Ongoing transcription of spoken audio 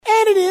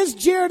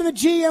here to the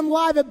GM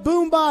live at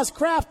Boom Boss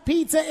Craft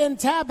Pizza and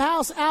Tap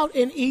House out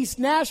in East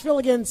Nashville.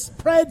 Again,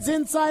 Preds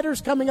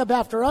Insiders coming up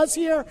after us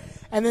here.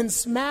 And then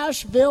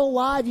Smashville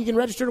Live. You can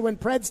register to win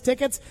Preds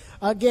tickets.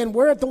 Again,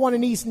 we're at the one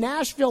in East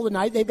Nashville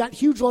tonight. They've got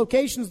huge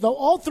locations, though,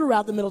 all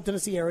throughout the Middle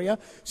Tennessee area.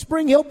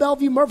 Spring Hill,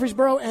 Bellevue,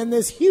 Murfreesboro, and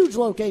this huge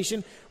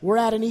location we're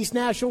at in East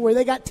Nashville where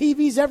they got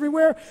TVs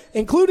everywhere,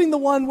 including the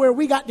one where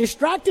we got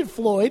distracted,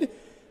 Floyd,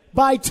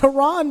 by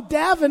Teron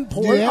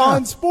Davenport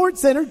on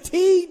SportsCenter.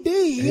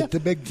 TD. Hit the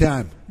big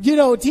time. You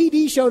know,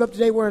 TD showed up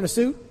today wearing a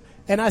suit,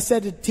 and I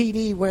said to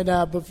TD when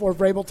before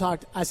Vrabel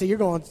talked, I said, "You're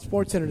going to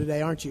SportsCenter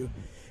today, aren't you?"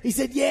 He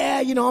said,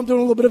 "Yeah, you know, I'm doing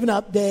a little bit of an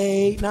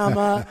update."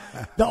 Now,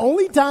 the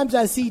only times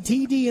I see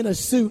TD in a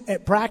suit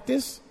at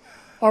practice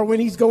are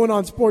when he's going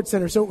on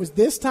SportsCenter. So it was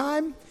this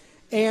time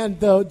and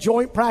the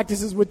joint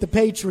practices with the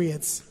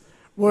Patriots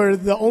were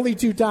the only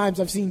two times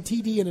I've seen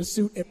TD in a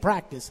suit at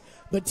practice.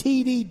 But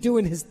TD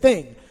doing his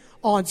thing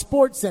on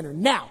SportsCenter.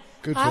 Now,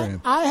 good for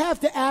him. I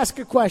have to ask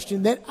a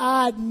question that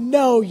I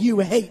know you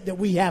hate that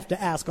we have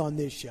to ask on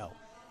this show.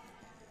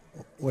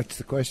 What's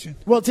the question?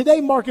 Well,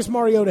 today Marcus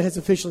Mariota has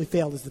officially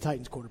failed as the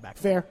Titans quarterback.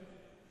 Fair?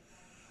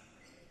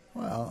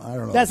 Well, I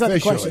don't know. That's not the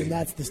officially, question.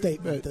 That's the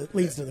statement that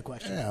leads to the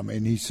question. Yeah, I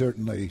mean, he's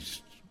certainly,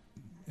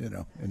 in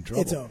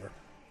trouble. It's over.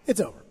 It's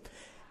over.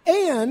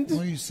 And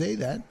well, you say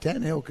that.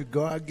 Tannehill could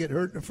go out and get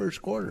hurt in the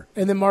first quarter.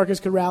 And then Marcus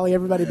could rally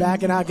everybody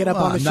back and I'll get up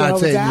on the I'm show not and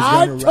saying say, he's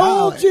I gonna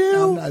told rally.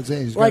 you. I'm not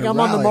saying he's like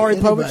gonna I'm on the rally Maury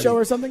Povich anybody, show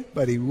or something.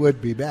 But he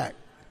would be back.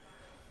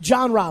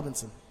 John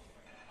Robinson.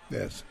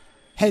 Yes.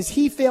 Has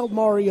he failed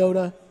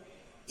Mariota?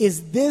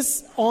 Is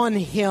this on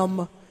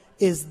him?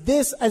 Is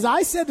this, as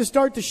I said to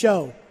start the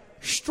show,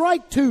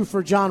 strike two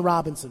for John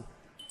Robinson?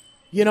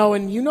 You know,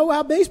 and you know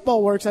how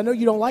baseball works. I know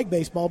you don't like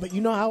baseball, but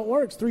you know how it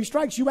works. 3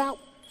 strikes, you out.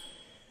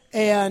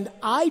 And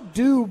I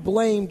do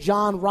blame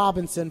John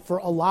Robinson for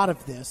a lot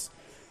of this.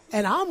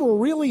 And I'm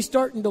really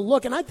starting to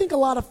look, and I think a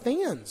lot of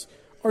fans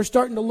are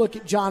starting to look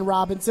at John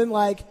Robinson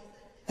like,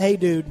 hey,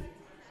 dude,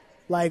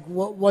 like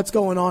what's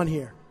going on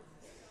here?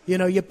 You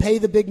know, you pay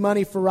the big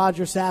money for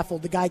Roger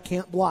Saffold. The guy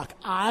can't block.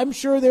 I'm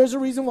sure there's a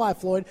reason why,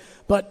 Floyd.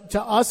 But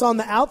to us on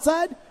the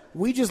outside,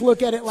 we just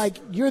look at it like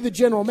you're the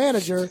general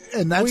manager.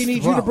 And that's we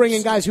need the you to bring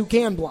in guys who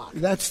can block.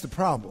 That's the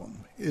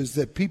problem, is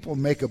that people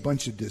make a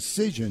bunch of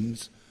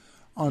decisions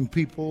on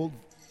people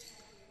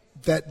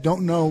that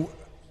don't know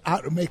how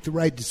to make the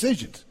right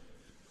decisions.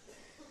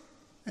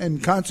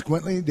 And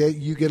consequently,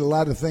 you get a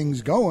lot of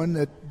things going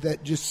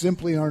that just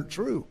simply aren't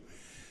true.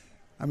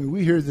 I mean,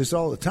 we hear this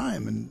all the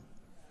time,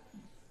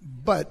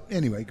 but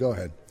anyway, go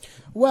ahead.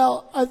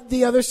 Well,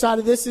 the other side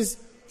of this is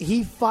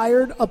he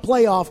fired a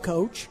playoff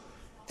coach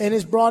and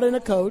has brought in a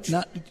coach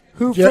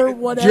who, for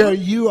whatever. Jerry,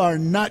 you are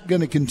not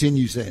going to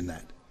continue saying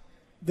that.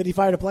 That he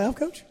fired a playoff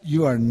coach?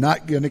 You are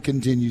not going to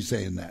continue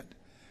saying that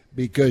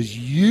because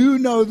you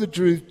know the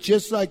truth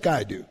just like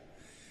I do.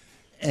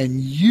 And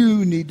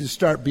you need to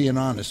start being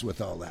honest with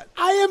all that.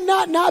 I am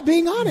not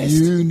being honest.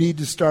 You need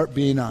to start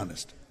being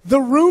honest. The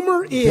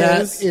rumor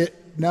is.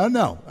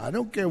 No, I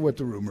don't care what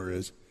the rumor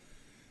is.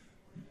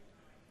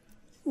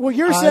 Well,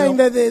 you're saying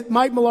that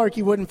Mike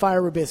Mularkey wouldn't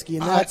fire Rubisky,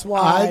 and that's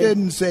why. I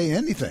didn't say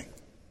anything.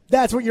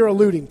 That's what you're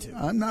alluding to.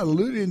 I'm not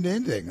alluding to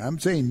anything. I'm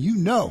saying you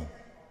know.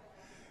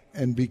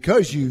 And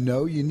because you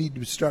know, you need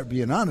to start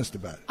being honest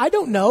about it. I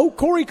don't know.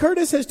 Corey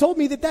Curtis has told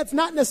me that that's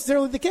not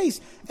necessarily the case.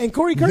 And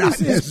Corey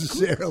Curtis not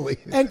necessarily.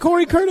 And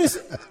Corey Curtis,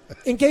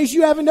 in case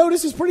you haven't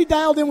noticed, is pretty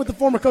dialed in with the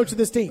former coach of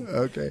this team.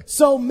 Okay.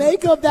 So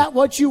make of that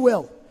what you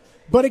will.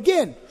 But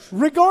again,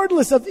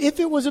 regardless of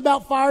if it was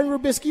about firing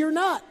Rubisky or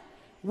not,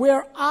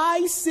 where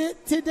I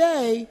sit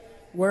today,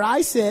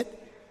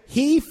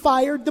 he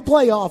fired the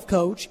playoff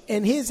coach,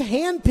 and his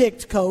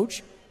hand-picked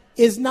coach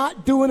is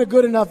not doing a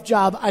good enough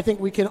job. I think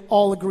we can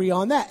all agree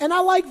on that. And I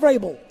like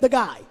Vrabel, the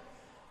guy.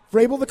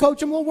 Vrabel, the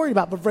coach, I'm a little worried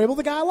about, but Vrabel,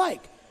 the guy I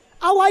like.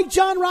 I like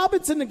John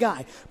Robinson, the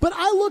guy. But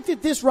I looked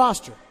at this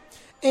roster,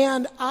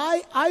 and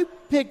I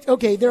picked,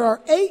 okay, there are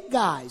 8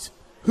 guys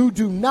who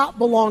do not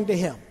belong to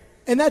him.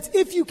 And that's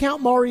if you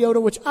count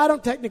Mariota, which I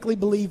don't technically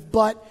believe,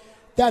 but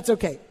that's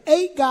okay.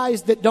 8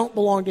 guys that don't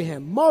belong to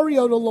him.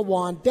 Mariota,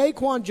 Lewan,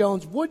 Daquan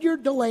Jones,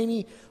 Woodyard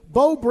Delaney,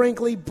 Bo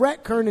Brinkley,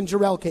 Brett Kern, and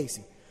Jarrell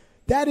Casey.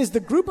 That is the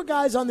group of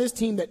guys on this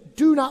team that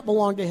do not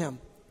belong to him.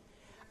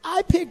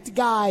 I picked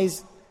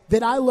guys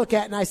that I look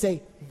at and I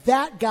say,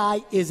 that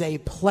guy is a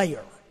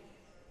player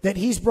that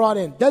he's brought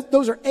in.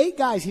 Those are 8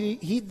 guys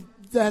he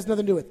that has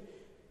nothing to do with.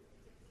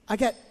 I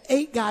got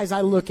 8 guys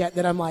I look at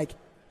that I'm like,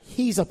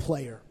 he's a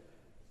player.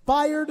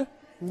 Fired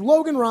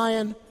Logan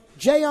Ryan,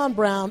 Jayon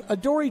Brown,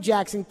 Adoree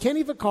Jackson,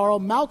 Kenny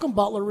Vaccaro, Malcolm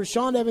Butler,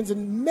 Rashaan Evans,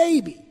 and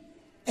maybe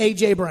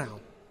A.J. Brown.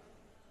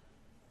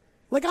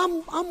 Like,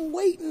 I'm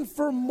waiting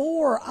for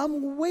more.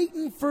 I'm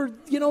waiting for,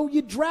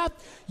 you draft.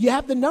 You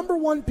have the number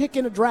 1 pick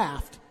in a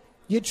draft.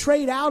 You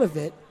trade out of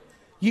it.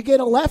 You get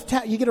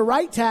you get a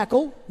right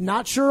tackle.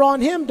 Not sure on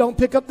him. Don't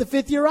pick up the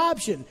 5th-year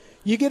option.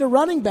 You get a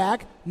running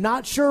back.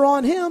 Not sure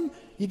on him.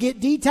 You get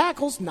D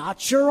tackles. Not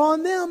sure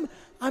on them.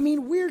 I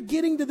mean, we're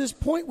getting to this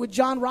point with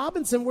John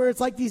Robinson where it's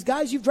like these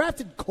guys you've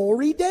drafted.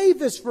 Corey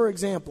Davis, for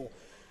example.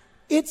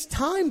 It's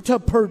time to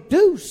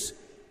produce,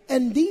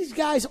 and these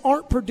guys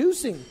aren't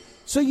producing.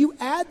 So you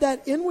add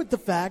that in with the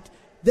fact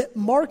that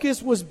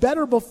Marcus was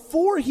better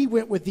before he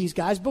went with these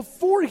guys,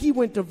 before he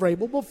went to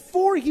Vrabel,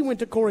 before he went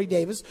to Corey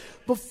Davis,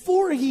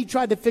 before he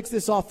tried to fix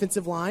this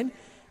offensive line.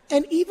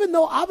 And even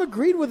though I've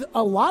agreed with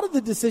a lot of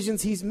the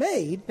decisions he's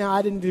made, now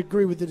I didn't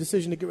agree with the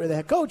decision to get rid of the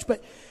head coach,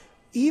 but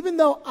even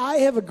though I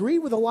have agreed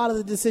with a lot of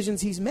the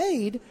decisions he's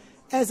made,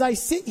 as I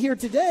sit here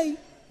today,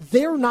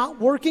 they're not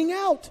working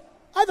out.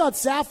 I thought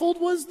Saffold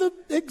was the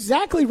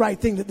exactly right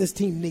thing that this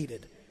team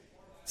needed.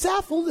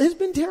 Saffold has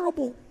been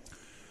terrible.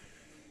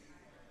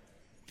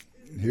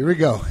 Here we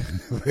go.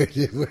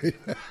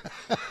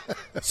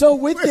 So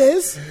with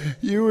this,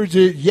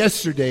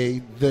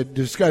 yesterday, the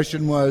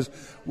discussion was,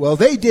 well,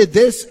 they did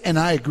this, and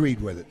I agreed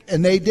with it.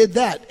 And they did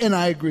that, and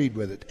I agreed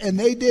with it. And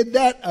they did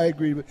that, I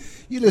agreed with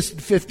it. You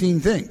listed 15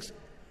 things.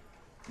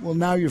 Well,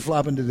 now you're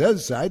flopping to the other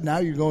side. Now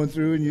you're going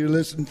through and you're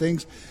listing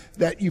things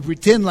that you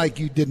pretend like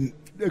you didn't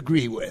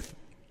agree with.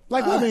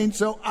 Like what? I mean,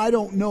 so I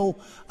don't know.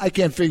 I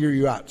can't figure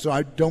you out, so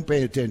I don't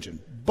pay attention.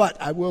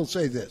 But I will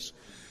say this.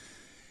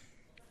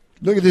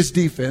 Look at this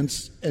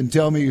defense and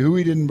tell me who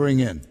he didn't bring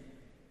in.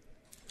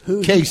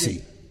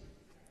 Casey.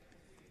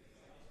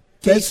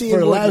 Casey for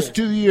and the Woodyard. last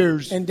 2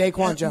 years. And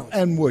Daquan Jones.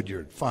 And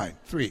Woodyard. Fine.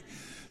 3.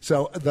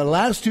 So the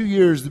last 2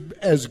 years,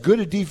 as good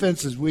a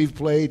defense as we've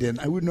played,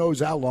 and who knows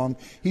how long,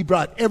 he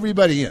brought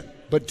everybody in,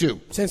 but 2.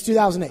 Since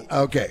 2008.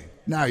 Okay.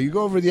 Now you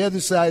go over the other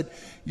side,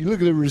 you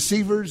look at the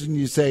receivers, and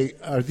you say,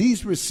 are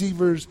these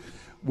receivers,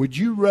 would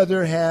you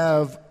rather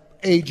have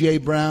A.J.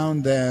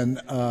 Brown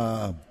than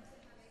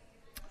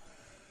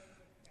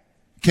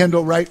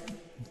Kendall Wright?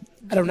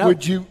 I don't know.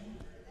 Would you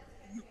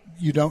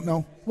don't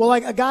know? Well,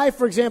 like a guy,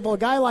 for example, a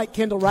guy like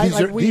Kendall Wright,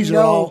 These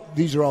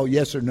are all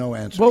yes or no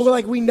answers. Well,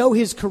 like we know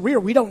his career.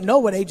 We don't know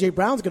what A.J.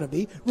 Brown's going to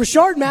be.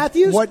 Rashard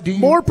Matthews,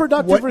 more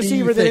productive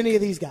receiver than any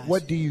of these guys.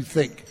 What do you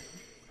think?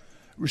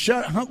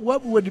 Rashard,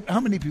 how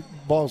many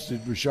balls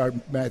did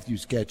Rashard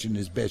Matthews catch in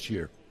his best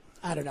year?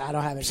 I don't know. I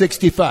don't have it.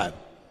 65.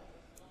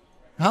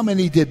 How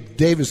many did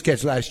Davis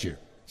catch last year?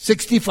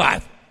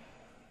 65.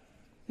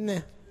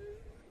 Nah.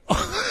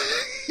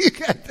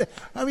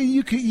 I mean,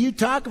 you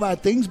talk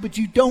about things, but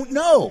you don't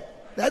know.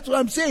 That's what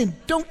I'm saying.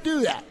 Don't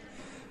do that.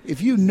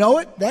 If you know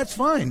it, that's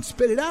fine.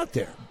 Spit it out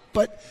there.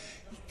 But,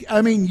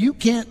 I mean, you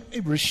can't.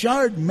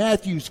 Rashard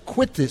Matthews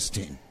quit this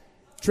team.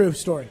 True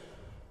story.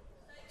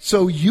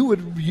 So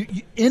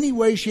any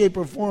way, shape,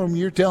 or form,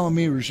 you're telling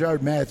me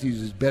Rashard Matthews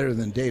is better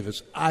than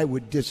Davis, I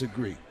would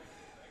disagree.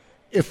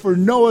 If for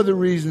no other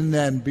reason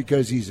than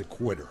because he's a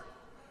quitter.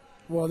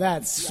 Well,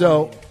 that's...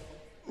 So,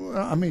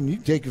 I mean, you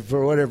take it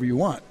for whatever you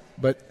want.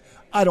 But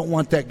I don't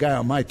want that guy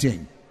on my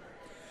team.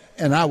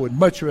 And I would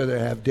much rather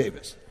have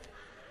Davis.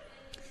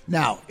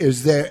 Now,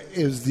 is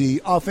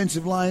the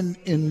offensive line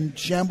in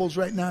shambles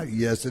right now?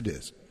 Yes, it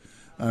is.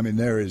 I mean,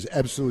 there is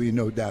absolutely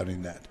no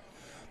doubting that.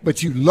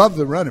 But you love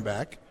the running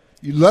back.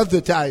 You love the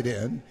tight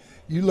end.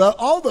 You love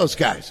all those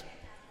guys.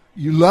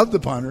 You love the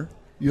punter.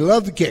 You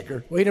love the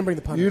kicker. Well, you didn't bring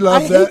the punter. You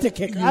love I hate the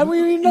kicker. I don't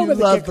even know about the kicker.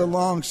 You love the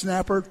long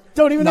snapper.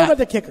 Don't even know about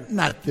the kicker.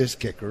 Not this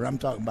kicker. I'm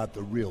talking about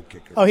the real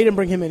kicker. Oh, he didn't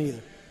bring him in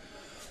either.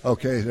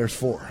 Okay, there's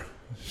 4.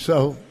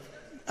 So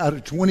out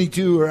of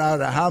 22 or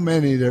out of how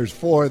many, there's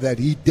 4 that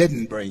he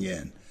didn't bring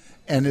in.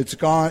 And it's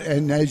gone.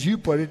 And as you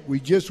put it, we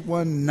just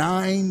won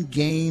 9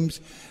 games,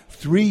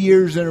 3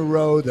 years in a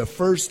row, the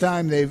first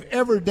time they've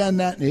ever done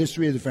that in the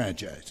history of the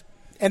franchise.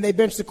 And they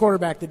benched the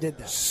quarterback that did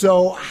that.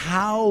 So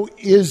how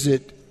is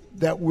it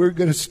that we're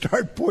going to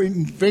start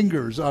pointing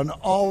fingers on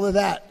all of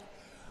that?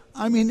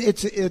 I mean,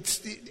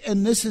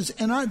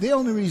 the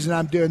only reason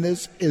I'm doing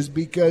this is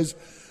because,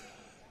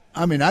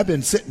 I mean, I've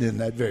been sitting in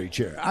that very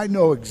chair. I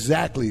know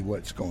exactly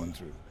what's going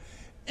through.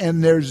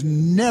 And there's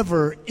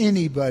never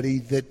anybody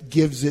that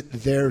gives it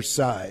their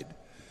side,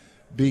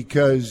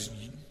 because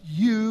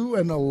you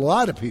and a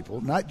lot of people,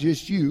 not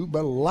just you,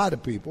 but a lot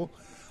of people,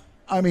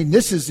 I mean,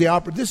 this is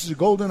a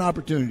golden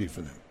opportunity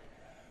for them.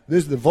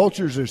 The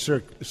vultures are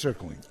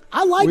circling.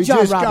 I like we John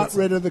just Robinson. got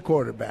rid of the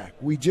quarterback.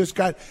 We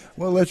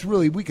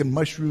can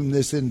mushroom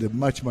this into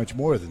much, much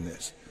more than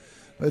this.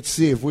 Let's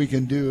see if we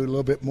can do a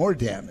little bit more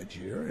damage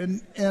here.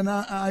 And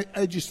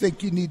I just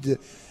think you need to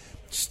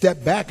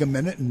step back a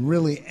minute and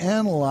really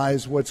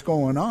analyze what's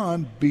going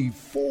on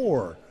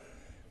before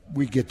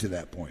we get to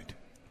that point.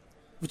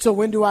 So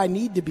when do I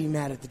need to be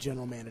mad at the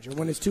general manager?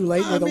 When it's too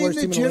late? We're the worst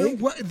team in the league?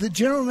 The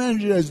general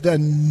manager has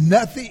done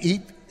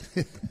nothing.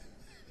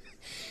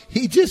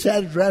 He just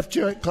had a draft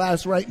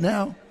class right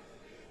now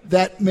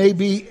that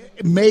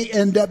may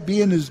end up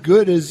being as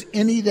good as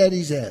any that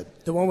he's had.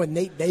 The one with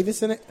Nate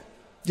Davis in it?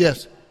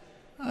 Yes.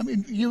 I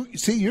mean,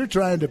 you're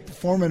trying to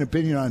form an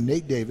opinion on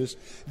Nate Davis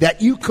that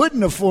you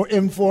couldn't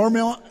inform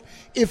him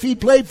if he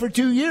played for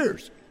 2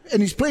 years, and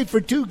he's played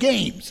for 2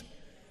 games,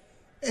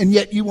 and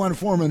yet you want to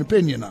form an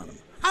opinion on him.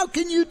 How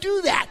can you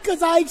do that?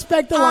 Because I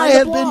expect the line I to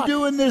have block. been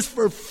doing this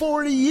for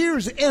 40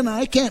 years, and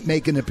I can't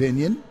make an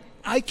opinion.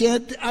 I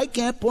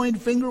can't point a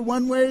finger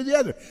one way or the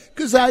other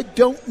because I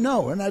don't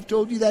know. And I've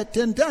told you that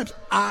 10 times.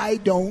 I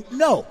don't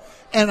know.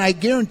 And I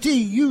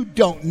guarantee you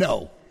don't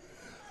know.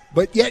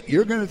 But yet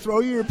you're going to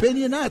throw your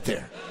opinion out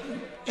there.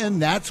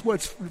 And that's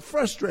what's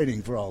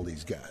frustrating for all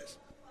these guys.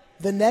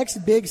 The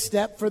next big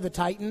step for the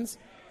Titans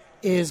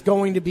is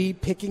going to be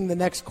picking the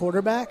next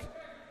quarterback.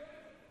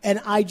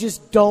 And I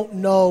just don't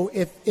know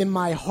if in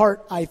my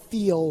heart I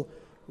feel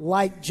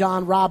like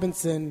John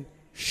Robinson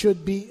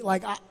should be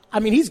like I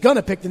mean, he's going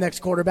to pick the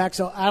next quarterback,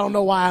 so I don't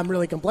know why I'm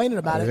really complaining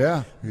about it.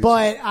 Yeah.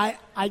 But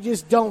I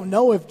just don't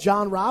know if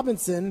John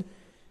Robinson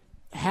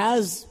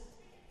has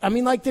 – I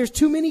mean, like there's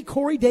too many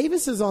Corey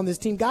Davises on this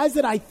team, guys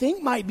that I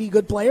think might be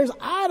good players.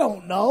 I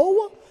don't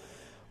know.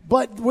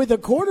 But with a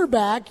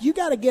quarterback, you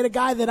got to get a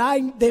guy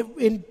that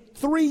in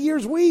 3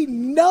 years we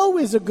know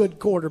is a good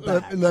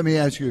quarterback. Let me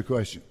ask you a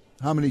question.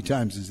 How many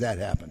times has that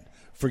happened?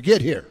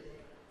 Forget here.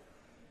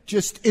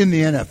 Just in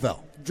the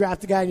NFL.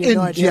 Draft a guy and you have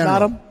no idea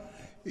about him?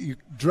 You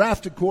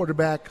draft a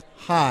quarterback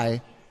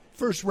high,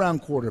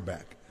 first-round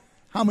quarterback.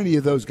 How many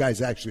of those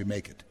guys actually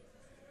make it?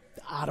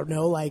 I don't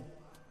know, like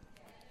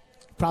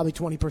probably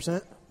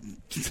 20%.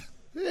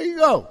 There you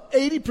go,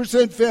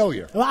 80%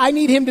 failure. Well, I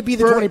need him to be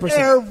the for 20%.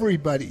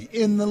 Everybody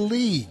in the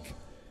league.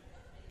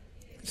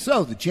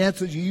 So the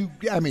chances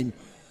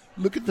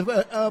look at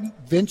the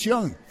Vince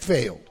Young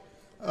failed.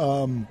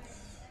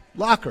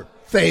 Locker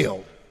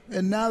failed.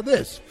 And now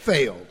this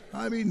failed.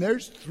 I mean,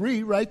 there's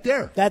 3 right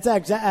there. That's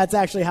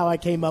actually how I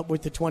came up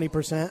with the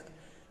 20%.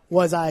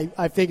 Was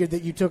I figured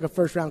that you took a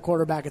first-round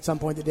quarterback at some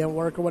point that didn't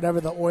work or whatever,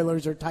 the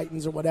Oilers or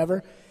Titans or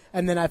whatever,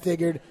 and then I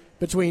figured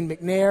between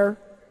McNair,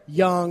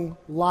 Young,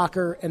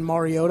 Locker, and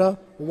Mariota,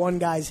 one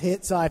guy's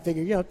hit, so I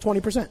figured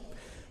 20%.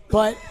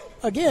 But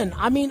again,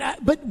 I mean,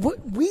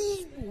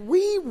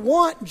 we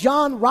want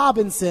John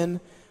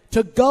Robinson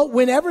to go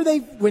when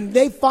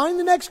they find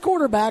the next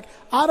quarterback.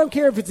 I don't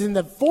care if it's in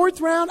the 4th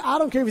round. I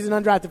don't care if he's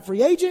an undrafted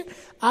free agent.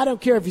 I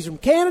don't care if he's from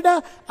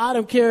Canada. I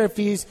don't care if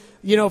he's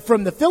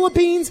from the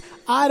Philippines.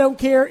 I don't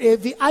care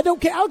if I don't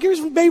care if he's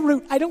from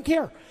Beirut. I don't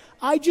care.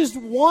 I just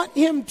want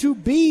him to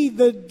be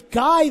the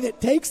guy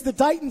that takes the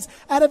Titans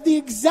out of the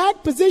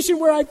exact position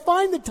where I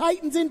find the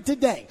Titans in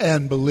today.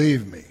 And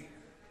believe me,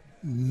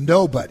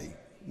 nobody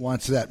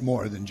wants that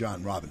more than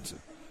John Robinson.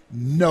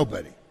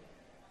 Nobody.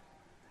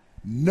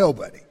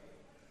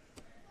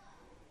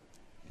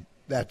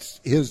 That's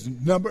his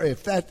number.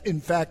 If that,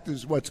 in fact,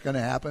 is what's going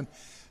to happen,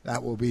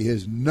 that will be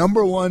his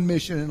number one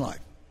mission in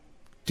life,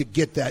 to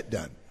get that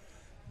done,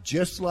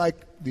 just like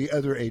the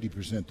other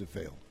 80% that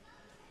failed.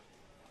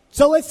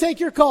 So let's take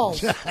your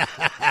calls.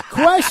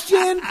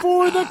 Question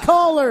for the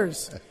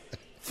callers.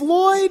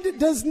 Floyd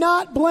does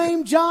not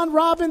blame John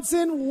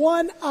Robinson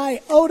one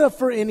iota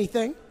for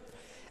anything,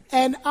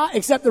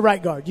 except the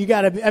right guard. You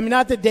got to.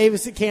 Not that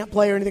Davis can't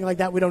play or anything like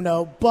that. We don't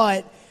know,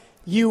 but.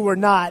 You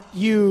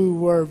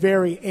were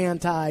very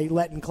anti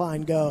letting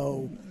Klein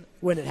go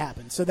when it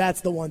happened. So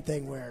that's the one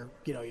thing where,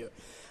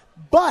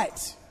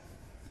 but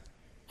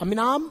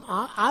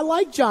I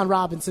like John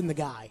Robinson, the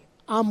guy.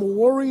 I'm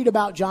worried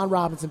about John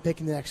Robinson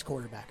picking the next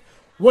quarterback.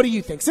 What do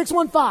you think?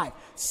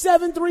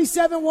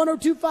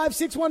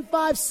 615-737-1025,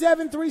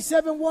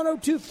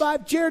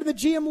 615-737-1025. Jared the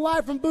GM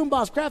live from Boom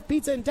Boss Craft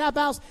Pizza and Tap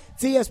House.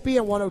 It's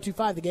ESPN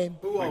 1025, The Game.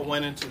 Who all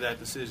went into that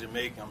decision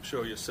making? I'm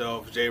sure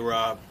yourself,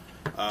 J-Rob.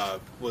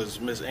 Was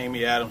Miss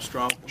Amy Adams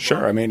strong?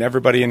 Sure. I mean,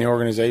 everybody in the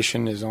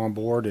organization is on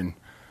board and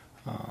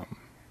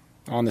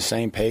on the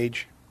same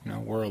page.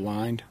 We're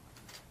aligned.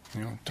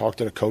 Talk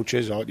to the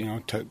coaches.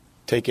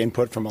 Take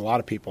input from a lot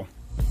of people.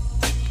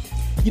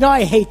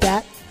 I hate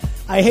that.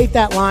 I hate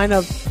that line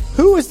of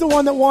who is the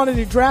one that wanted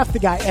to draft the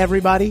guy?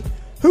 Everybody.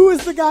 Who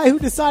is the guy who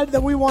decided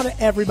that we wanted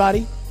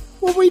everybody?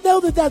 Well, we know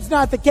that that's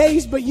not the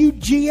case, but you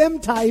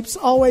GM types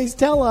always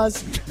tell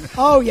us,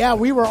 oh, yeah,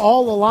 we were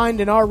all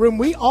aligned in our room.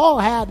 We all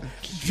had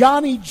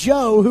Johnny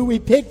Joe, who we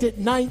picked at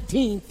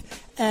 19th,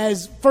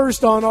 as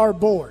first on our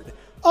board.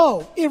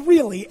 Oh,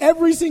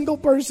 every single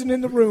person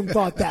in the room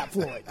thought that,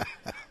 Floyd.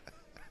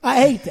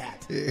 I hate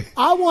that.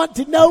 I want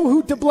to know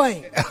who to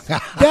blame.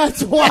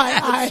 That's why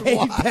I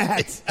hate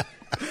that.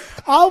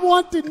 I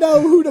want to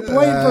know who to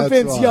blame for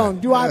Vince Young.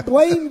 Do I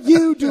blame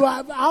you?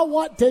 I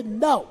want to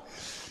know.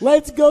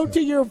 Let's go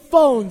to your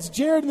phones.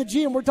 Jared and the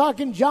GM, we're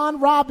talking John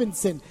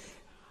Robinson.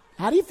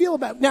 How do you feel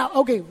about – now,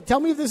 okay, tell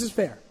me if this is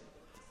fair.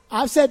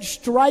 I've said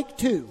strike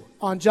 2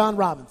 on John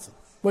Robinson,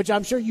 which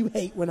I'm sure you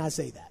hate when I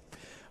say that.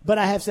 But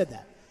I have said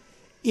that.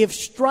 If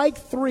strike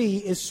 3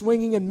 is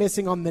swinging and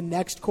missing on the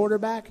next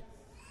quarterback,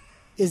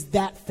 is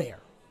that fair?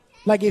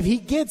 Like if he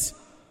gets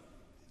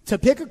to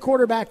pick a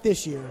quarterback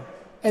this year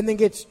and then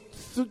gets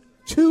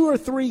 2 or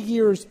 3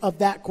 years of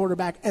that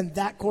quarterback and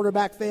that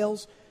quarterback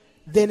fails –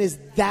 then is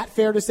that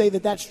fair to say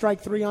that that's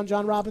strike 3 on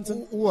John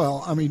Robinson? Well,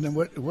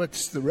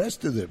 what's the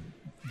rest of the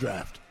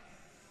draft?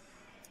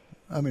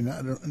 I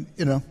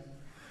don't.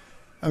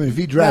 If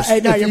he drafts,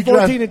 now you're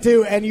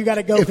 14-2, and you got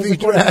to go. If he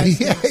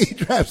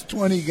drafts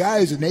 20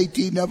 guys and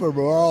 18 of them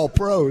are all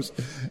pros,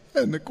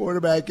 and the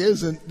quarterback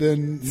isn't,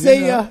 then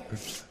see ya.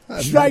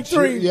 Strike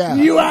three. Yeah.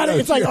 You out.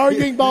 It's like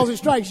arguing balls and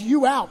strikes.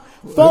 You out.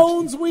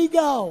 Phones we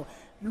go.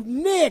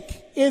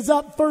 Nick is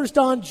up first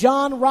on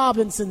John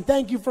Robinson.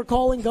 Thank you for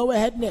calling. Go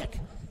ahead, Nick.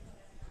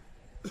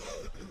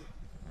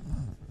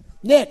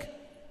 Nick.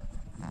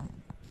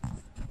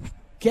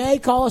 Okay,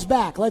 call us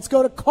back. Let's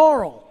go to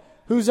Carl,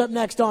 who's up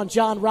next on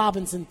John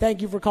Robinson.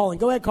 Thank you for calling.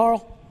 Go ahead,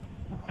 Carl.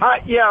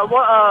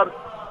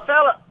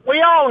 Fella,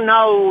 we all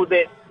know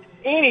that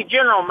any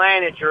general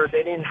manager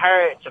that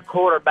inherits a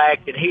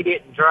quarterback that he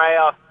didn't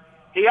draft,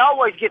 he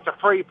always gets a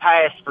free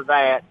pass for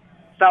that.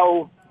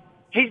 So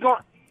he's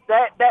going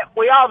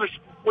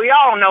we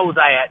all know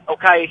that.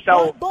 Okay,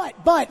 so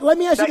but let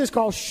me ask you this,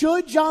 Carl: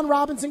 should John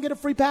Robinson get a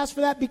free pass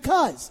for that?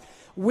 Because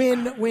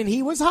when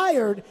he was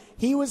hired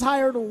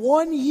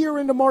 1 year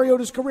into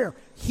Mariota's career.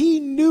 He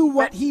knew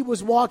what he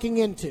was walking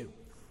into.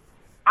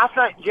 I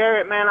think,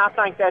 Jarrett, man, I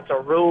think that's a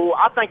rule.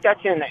 I think that's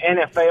in the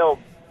NFL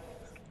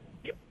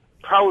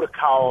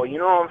protocol. You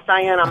know what I'm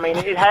saying? I mean,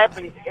 it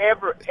happens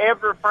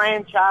every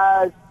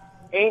franchise,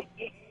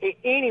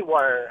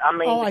 anywhere. I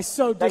mean, I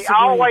so they disagree.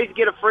 always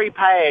get a free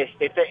pass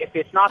if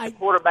it's not the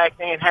quarterback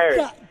they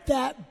inherit.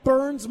 That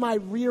burns my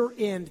rear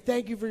end.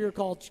 Thank you for your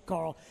call,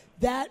 Carl.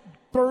 That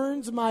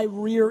burns my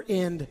rear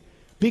end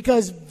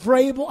because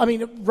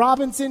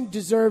Robinson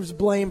deserves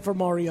blame for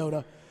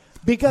Mariota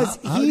because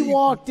he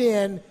walked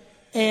in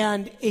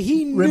and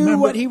he knew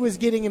what he was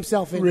getting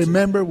himself into.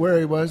 Remember where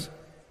he was?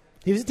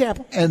 He was at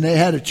Tampa. And they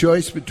had a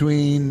choice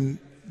between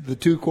the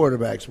two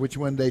quarterbacks. Which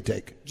one they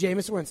take?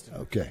 Jameis Winston.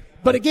 Okay.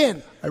 But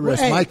again, I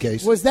rest my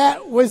case. Was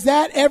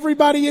that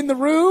everybody in the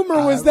room,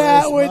 or was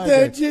that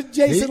with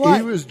Jason Light?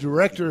 He was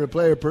director of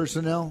player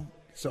personnel,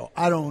 so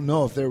I don't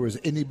know if there was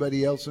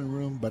anybody else in the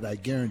room, but I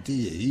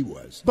guarantee you he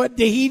was. But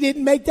he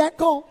didn't make that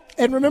call.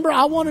 And remember,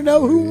 I want to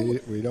know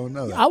who. We don't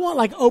know that. I want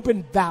like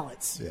open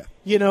ballots. Yeah.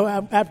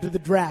 After the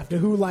draft,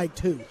 who liked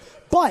who.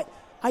 But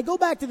I go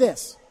back to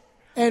this,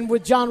 and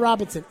with John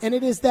Robinson, and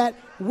it is that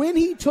when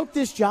he took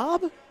this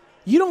job,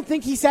 you don't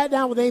think he sat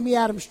down with Amy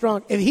Adams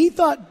Strunk. If he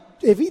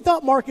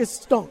thought Marcus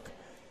stunk,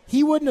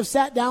 he wouldn't have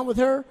sat down with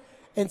her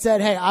and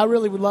said, "Hey, I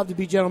really would love to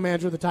be general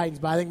manager of the Titans,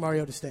 but I think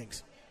Mariota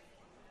stinks."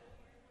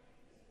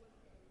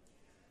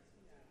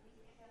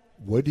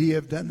 Would he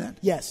have done that?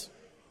 Yes.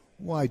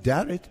 Well, I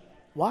doubt it.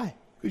 Why?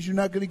 Because you're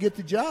not going to get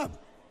the job.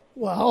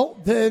 Well,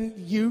 then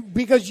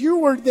because you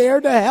were there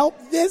to help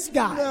this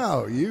guy.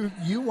 No,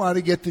 you want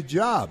to get the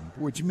job,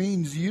 which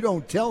means you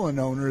don't tell an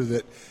owner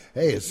that,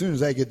 hey, as soon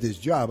as I get this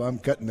job, I'm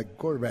cutting the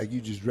quarterback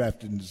you just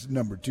drafted in this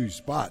number 2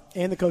 spot.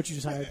 And the coach you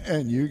just hired.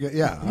 And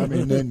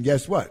then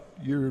guess what?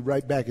 You're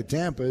right back at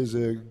Tampa as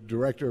a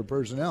director of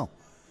personnel.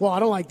 Well, I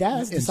don't like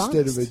that. That's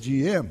instead dishonest. of a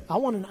GM. I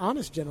want an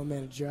honest general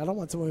manager. I don't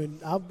want someone.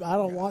 I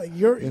don't want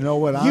you. You know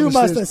what? You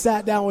must have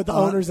sat down with the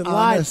owners and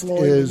lied,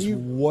 Floyd. Is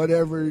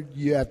whatever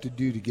you have to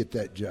do to get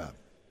that job.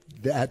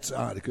 That's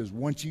odd because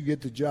once you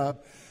get the job,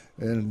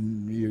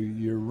 and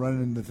you're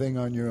running the thing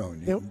on your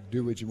own. You can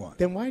do what you want.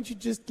 Then why don't you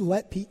just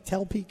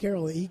tell Pete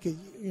Carroll that he could,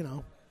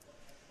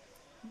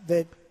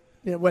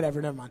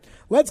 whatever. Never mind.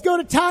 Let's go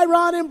to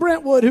Tyron in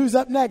Brentwood, who's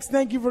up next.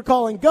 Thank you for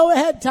calling. Go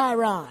ahead,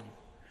 Tyron.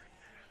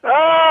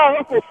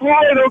 Uncle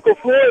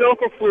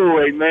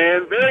Floyd,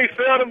 man. Very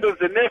seldom does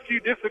the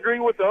nephew disagree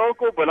with the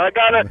uncle, but I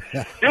gotta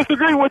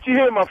disagree with you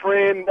here, my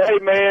friend. Hey,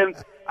 man,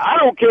 I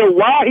don't care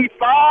why he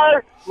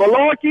fired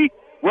Malarkey,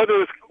 whether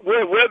it's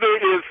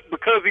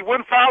because he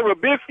wouldn't fire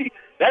Robisky,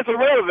 that's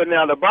irrelevant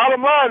now. The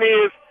bottom line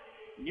is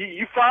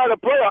you fired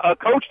a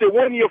coach that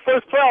won your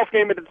first playoff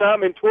game at the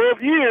time in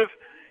 12 years,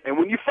 and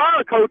when you fire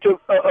a coach of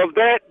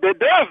that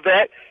does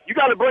that, you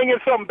got to bring in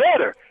something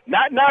better.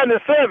 Not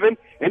 9-7,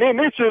 and then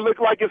this year look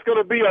like it's going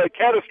to be a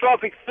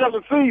catastrophic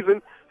 7th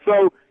season.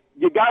 So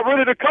you got rid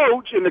of the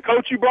coach, and the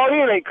coach you brought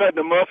in ain't cutting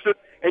the mustard,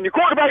 and your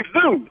quarterback's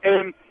doomed.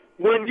 And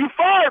when you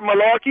fired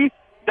Malarkey,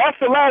 that's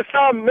the last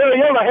time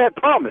Mariota had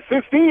promise.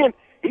 Since then,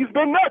 he's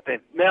been nothing.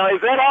 Now,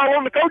 is that all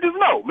on the coaches?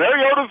 No.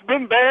 Mariota's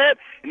been bad,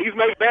 and he's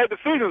made bad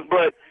decisions.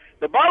 But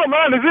the bottom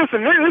line is this,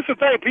 and this is the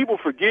thing people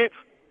forget.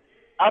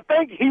 I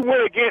think he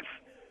went against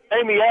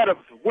Amy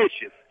Adams'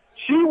 wishes.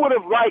 She would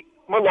have liked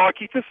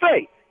Malarkey to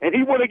say. And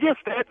he went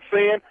against that,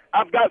 saying,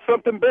 I've got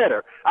something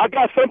better. I've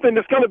got something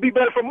that's going to be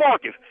better for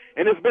Marcus.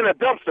 And it's been a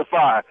dumpster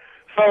fire.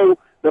 So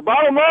the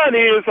bottom line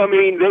is, I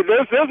mean, there's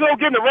no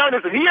getting around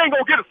this. And he ain't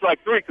going to get us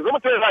like 3, because I'm going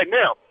to tell you right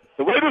now,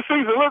 the way this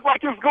season looks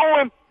like it's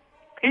going,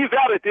 he's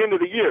out at the end of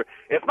the year.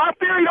 If my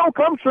theory don't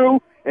come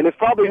true, and it's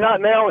probably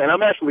not now, and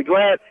I'm actually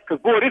glad, because,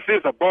 boy, this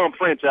is a bum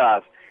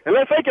franchise.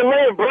 Unless they can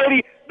land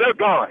Brady, they're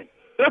gone.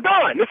 They're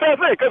gone. That's what I'm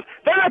saying, because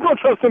they're not going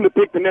to trust him to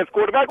pick the next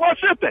quarterback. Why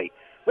should they?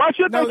 Why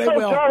should they trust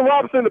John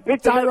Robinson to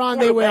pick the next quarterback? Tyron,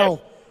 they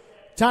will.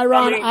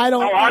 Tyron, I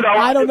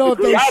don't know if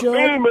they should.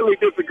 I vehemently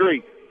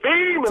disagree.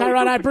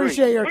 Tyron, I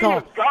appreciate your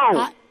call.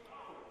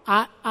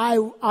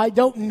 I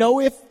don't know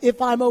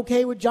if I'm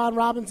okay with John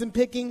Robinson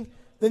picking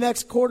the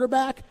next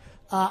quarterback.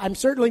 I'm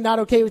certainly not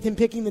okay with him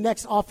picking the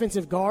next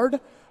offensive guard,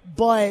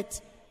 but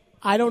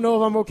I don't know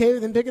if I'm okay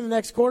with him picking the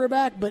next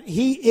quarterback, but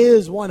he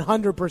is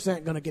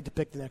 100% going to get to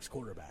pick the next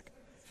quarterback.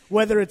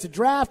 Whether it's a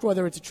draft,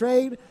 whether it's a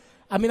trade,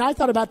 I mean, I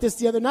thought about this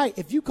the other night.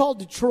 If you called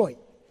Detroit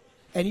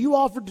and you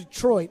offered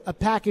Detroit a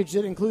package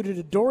that included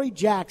a Dory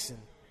Jackson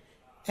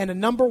and a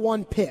number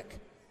 1 pick,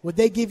 would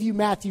they give you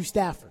Matthew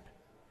Stafford?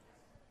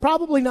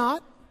 Probably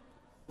not,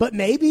 but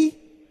maybe.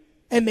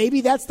 And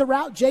maybe that's the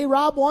route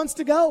J-Rob wants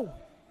to go.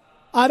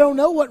 I don't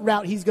know what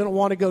route he's going to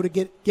want to go to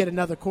get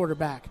another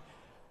quarterback.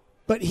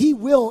 But he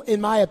will,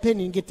 in my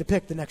opinion, get to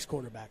pick the next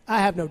quarterback.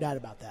 I have no doubt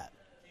about that.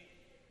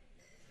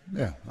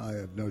 Yeah, I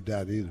have no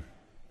doubt either.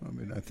 I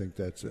mean, I think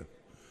that's a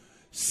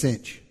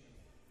cinch.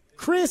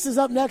 Chris is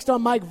up next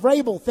on Mike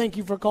Vrabel. Thank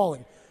you for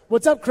calling.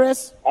 What's up,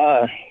 Chris?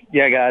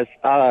 Yeah, guys.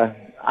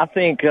 I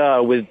think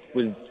with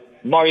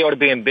Mariota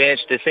being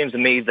benched, it seems to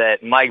me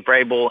that Mike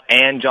Vrabel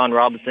and John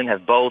Robinson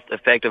have both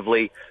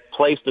effectively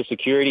placed the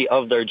security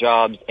of their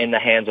jobs in the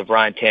hands of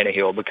Ryan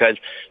Tannehill, because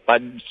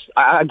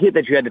I get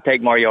that you had to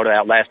take Mariota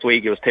out last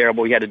week. It was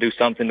terrible. You had to do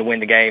something to win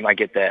the game. I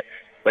get that.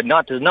 But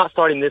not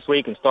starting this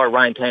week and start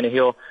Ryan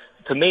Tannehill,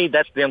 to me,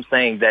 that's them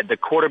saying that the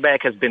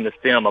quarterback has been the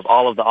stem of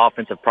all of the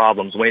offensive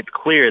problems, when it's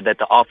clear that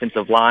the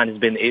offensive line has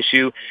been the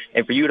issue.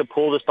 And for you to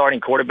pull the starting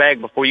quarterback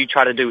before you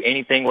try to do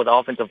anything with the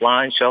offensive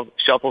line,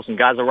 shuffle some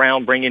guys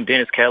around, bring in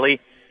Dennis Kelly,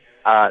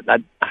 I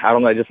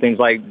don't know, it just seems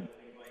like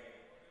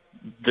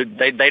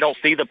they don't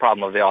see the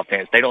problem of the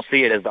offense. They don't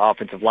see it as the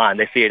offensive line.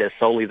 They see it as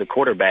solely the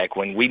quarterback,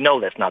 when we know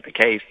that's not the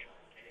case.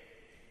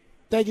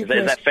 Thank you, Chris.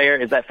 Is that fair?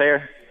 Is that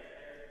fair?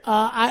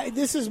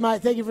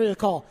 Thank you for the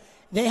call.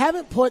 They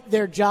haven't put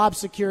their job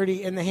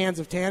security in the hands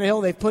of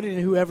Tannehill. They've put it in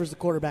whoever's the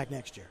quarterback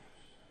next year.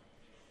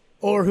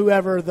 Or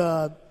whoever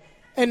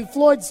and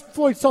Floyd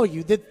told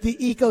you that the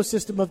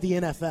ecosystem of the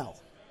NFL.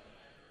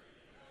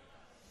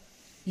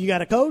 You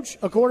got a coach,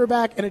 a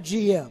quarterback, and a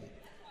GM.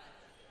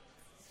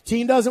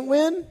 Team doesn't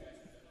win,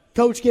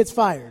 coach gets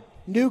fired.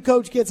 New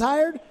coach gets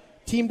hired,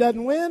 team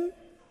doesn't win,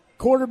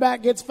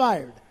 quarterback gets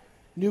fired.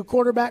 New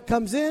quarterback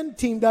comes in,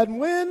 team doesn't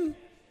win,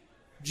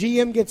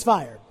 GM gets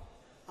fired.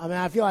 I mean,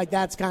 I feel like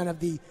that's kind of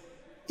the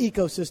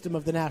ecosystem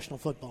of the National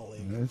Football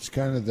League. That's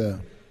kind of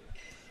the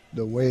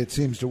way it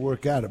seems to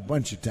work out a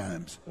bunch of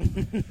times.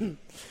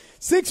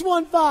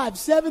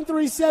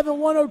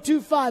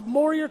 615-737-1025.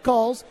 More of your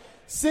calls,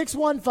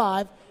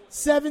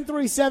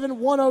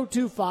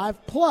 615-737-1025.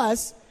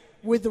 Plus,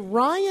 with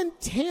Ryan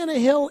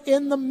Tannehill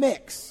in the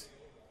mix,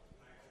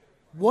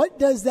 what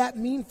does that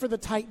mean for the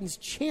Titans'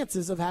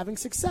 chances of having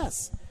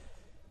success?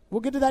 We'll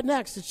get to that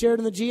next. It's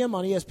Sheridan the GM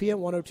on ESPN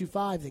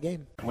 102.5, The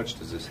Game. How much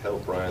does this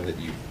help, Ryan, that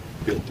you've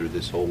been through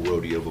this whole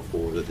rodeo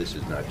before, that this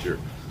is not your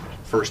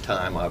first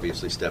time,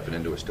 obviously, stepping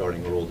into a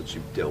starting role, that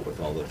you've dealt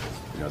with all the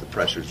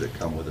pressures that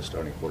come with a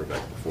starting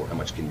quarterback before? How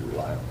much can you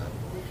rely on that?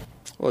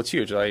 Well, it's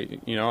huge.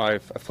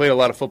 I've played a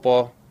lot of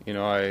football.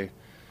 It's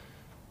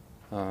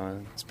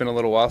been a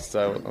little while since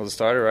I was a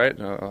starter, right?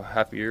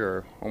 Half a year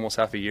or almost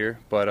half a year,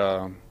 but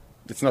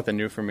it's nothing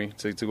new for me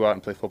to go out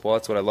and play football.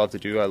 That's what I love to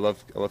do. I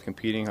love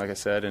competing, like I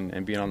said,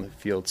 and being on the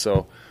field.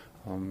 So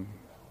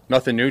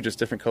nothing new, just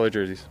different color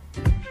jerseys.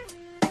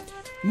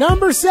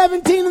 Number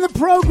 17 in the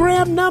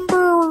program,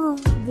 number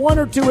 1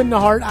 or 2 in the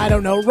heart, I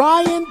don't know,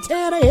 Ryan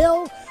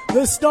Tannehill,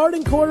 the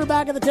starting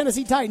quarterback of the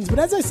Tennessee Titans. But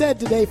as I said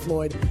today,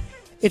 Floyd,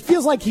 it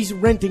feels like he's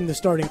renting the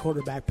starting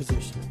quarterback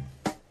position.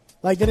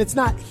 Like that it's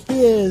not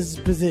his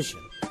position.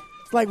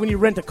 It's like when you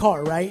rent a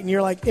car, right? And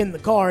you're like in the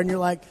car and you're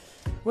like,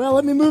 well,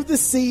 let me move the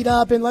seat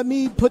up and let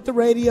me put the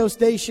radio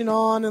station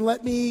on and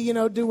let me,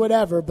 do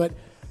whatever. But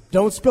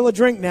don't spill a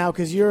drink now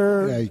because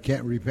you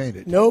can't repaint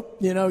it. Nope.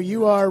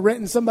 You are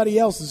renting somebody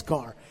else's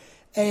car.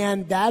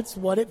 And that's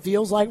what it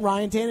feels like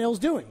Ryan Tannehill's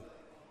doing.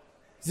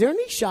 Is there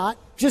any shot,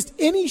 just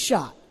any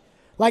shot,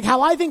 like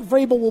how I think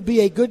Vrabel will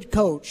be a good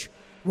coach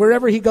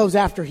wherever he goes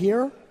after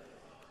here?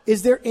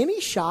 Is there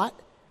any shot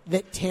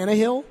that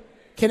Tannehill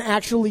can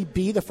actually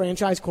be the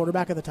franchise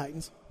quarterback of the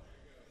Titans?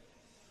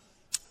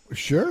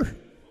 Sure.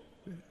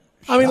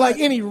 I mean, like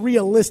any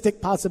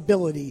realistic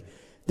possibility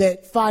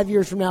that 5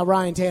 years from now,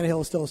 Ryan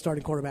Tannehill is still a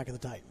starting quarterback of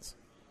the Titans?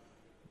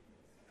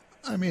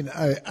 I mean,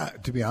 I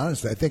to be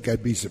honest, I think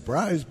I'd be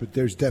surprised, but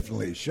there's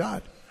definitely a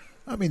shot.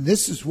 I mean,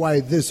 this is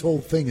why this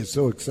whole thing is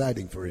so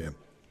exciting for him,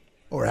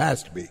 or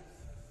has to be,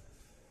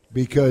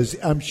 because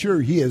I'm sure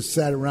he has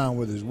sat around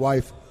with his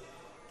wife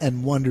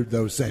and wondered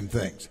those same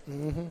things.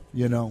 Mm-hmm.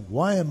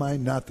 Why am I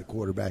not the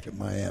quarterback at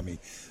Miami?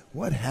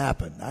 What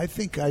happened? I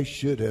think I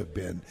should have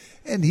been.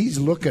 And he's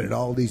looking at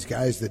all these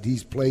guys that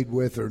he's played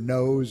with or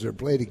knows or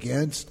played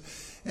against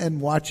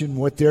and watching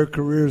what their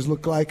careers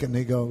look like, and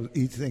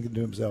he's thinking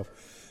to himself,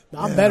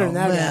 I'm better than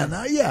that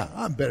guy.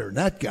 I'm better than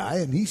that guy,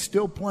 and he's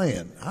still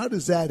playing. How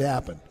does that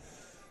happen?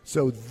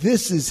 So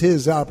this is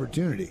his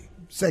opportunity,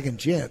 second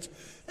chance.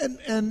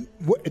 And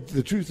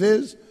the truth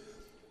is,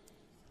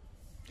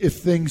 if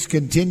things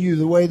continue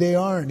the way they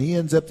are and he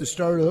ends up the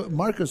starter,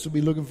 Marcus will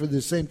be looking for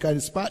the same kind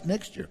of spot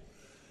next year.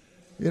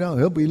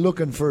 He'll be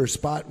looking for a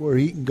spot where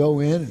he can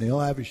go in and he'll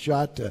have a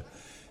shot to,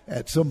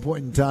 at some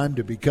point in time,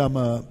 to become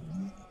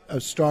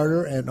a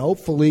starter and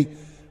hopefully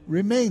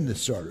remain the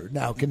starter.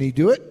 Now, can he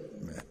do it?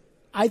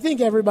 I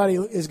think everybody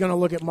is going to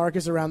look at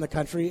Marcus around the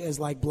country as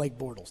like Blake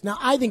Bortles. Now,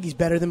 I think he's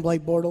better than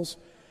Blake Bortles,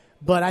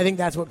 But I think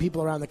that's what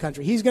people around the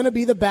country. He's going to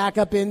be the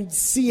backup in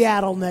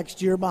Seattle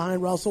next year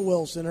behind Russell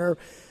Wilson, or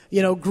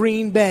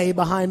Green Bay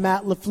behind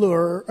Matt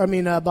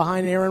LaFleur.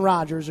 Behind Aaron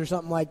Rodgers or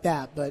something like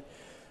that.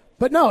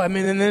 But no, and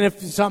then if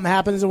something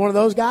happens to one of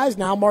those guys,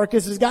 now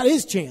Marcus has got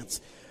his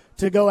chance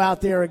to go out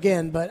there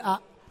again. But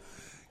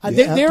I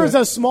think there's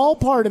a small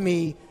part of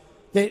me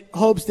that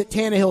hopes that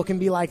Tannehill can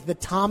be like the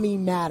Tommy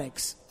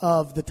Maddox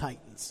of the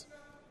Titans,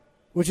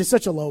 which is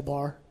such a low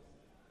bar.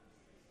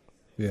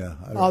 Yeah.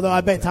 Although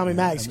I bet Tommy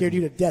Maddox scared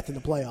you to death in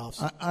the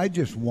playoffs. I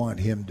just want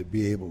him to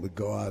be able to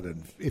go out,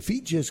 and if he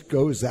just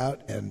goes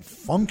out and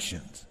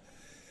functions.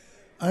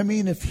 I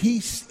mean, if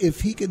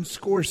he can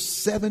score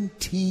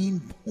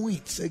 17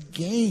 points a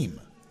game,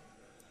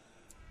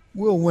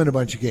 we'll win a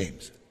bunch of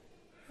games.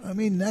 I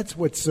mean, that's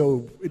what's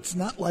so. It's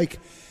not like,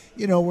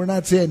 we're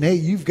not saying, hey,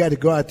 you've got to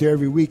go out there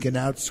every week and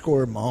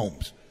outscore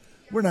Mahomes.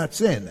 We're not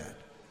saying that.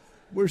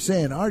 We're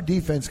saying our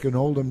defense can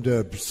hold them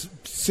to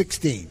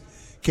 16.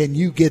 Can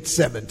you get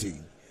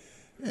 17?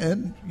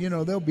 And,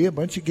 there'll be a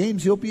bunch of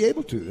games he'll be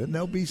able to, and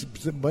there'll be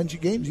a bunch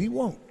of games he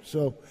won't.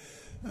 So,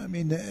 I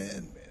mean,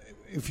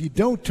 if you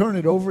don't turn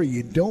it over,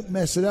 you don't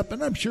mess it up,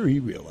 and I'm sure he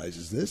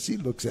realizes this. He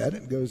looks at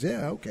it and goes,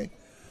 yeah, okay,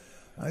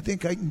 I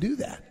think I can do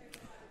that.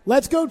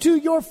 Let's go to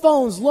your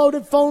phones.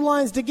 Loaded phone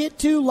lines to get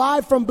to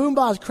live from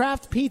Boomba's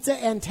Craft Pizza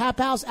and Tap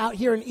House out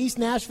here in East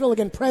Nashville.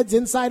 Again, Preds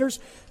Insiders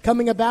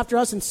coming up after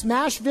us in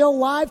Smashville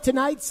live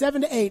tonight,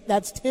 7 to 8.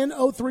 That's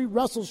 1003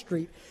 Russell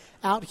Street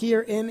out here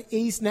in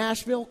East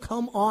Nashville.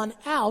 Come on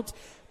out.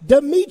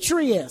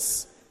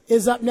 Demetrius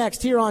is up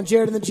next here on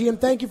Jared and the GM.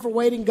 Thank you for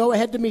waiting. Go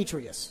ahead,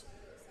 Demetrius.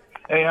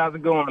 Hey, how's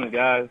it going,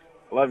 guys?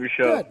 Love your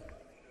show. Good.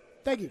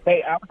 Thank you.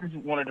 Hey, I just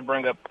wanted to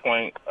bring up a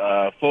point.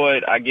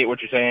 Floyd, I get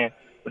what you're saying,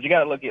 but you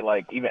got to look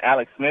at, even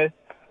Alex Smith,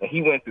 and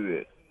he went through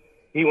this.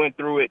 He went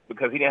through it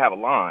because he didn't have a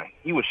line.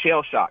 He was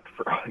shell-shocked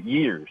for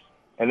years,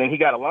 and then he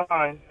got a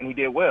line, and he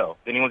did well.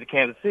 Then he went to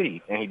Kansas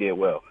City, and he did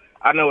well.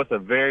 I know it's a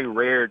very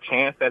rare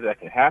chance that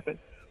can happen,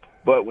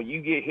 but when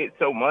you get hit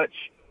so much,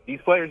 these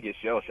players get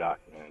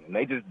shell-shocked, man. And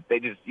they just,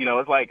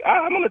 it's like,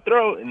 I'm going to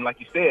throw. And like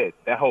you said,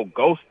 that whole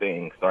ghost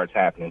thing starts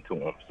happening to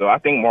him. So I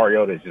think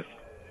Mariota is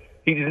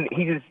he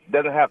just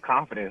doesn't have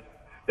confidence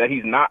that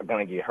he's not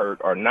going to get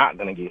hurt or not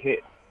going to get hit.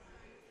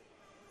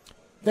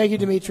 Thank you,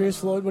 Demetrius.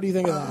 Floyd, what do you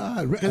think of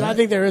that? Because I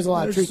think there is a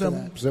lot of truth to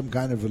that. Some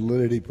kind of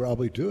validity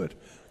probably to it.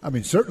 I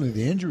mean, certainly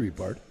the injury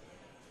part.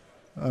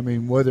 I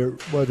mean,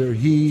 whether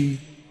he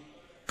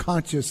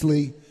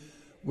consciously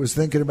was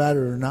thinking about it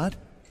or not,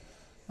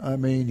 I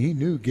mean, he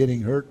knew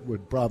getting hurt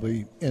would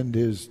probably end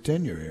his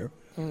tenure here.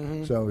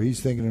 Mm-hmm. So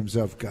he's thinking to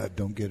himself, God,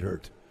 don't get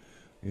hurt.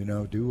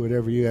 Do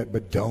whatever you have,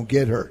 but don't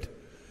get hurt.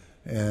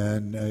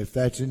 And if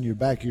that's in your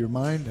back of your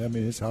mind, I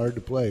mean, it's hard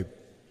to play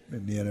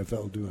in the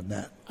NFL doing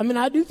that. I mean,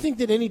 I do think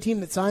that any team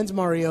that signs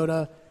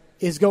Mariota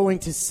is going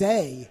to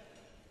say,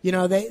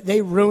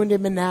 they ruined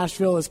him in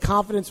Nashville. His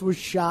confidence was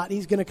shot.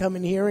 He's going to come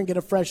in here and get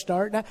a fresh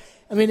start. I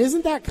mean,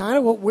 isn't that kind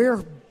of what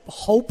we're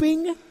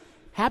hoping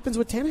happens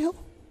with Tannehill?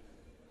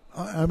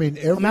 I mean,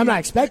 I'm not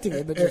expecting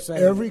it, but just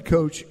saying. Every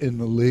coach in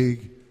the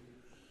league,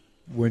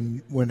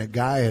 when a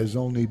guy has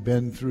only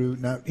been through –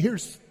 now,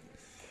 here's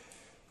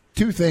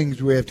two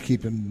things we have to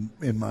keep in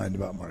mind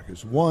about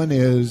Marcus. One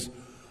is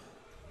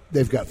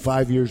they've got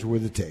 5 years'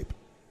 worth of tape,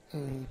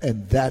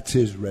 and that's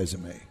his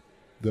resume,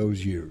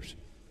 those years.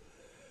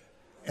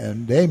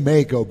 And they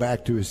may go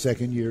back to his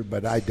second year,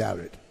 but I doubt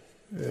it.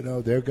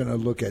 They're going to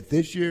look at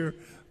this year,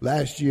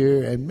 last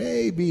year, and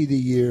maybe the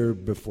year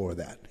before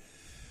that.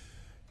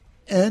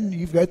 And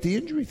you've got the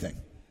injury thing.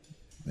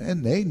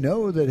 And they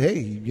know that,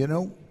 hey,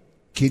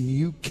 can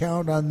you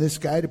count on this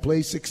guy to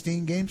play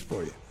 16 games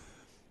for you?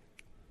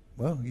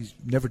 Well, he's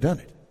never done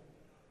it.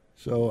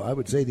 So I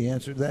would say the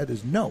answer to that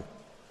is no.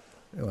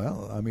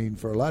 Well, I mean,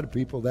 for a lot of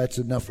people, that's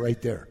enough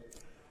right there.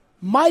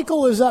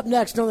 Michael is up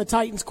next on the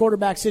Titans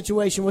quarterback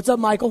situation. What's up,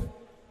 Michael?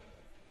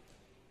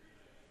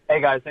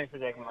 Hey, guys. Thanks for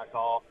taking my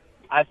call.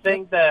 I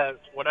think that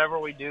whatever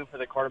we do for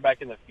the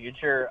quarterback in the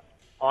future,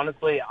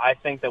 honestly, I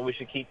think that we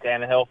should keep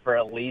Tannehill for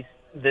at least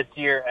this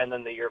year and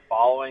then the year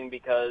following,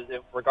 because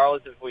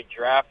regardless if we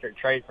draft or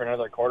trade for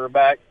another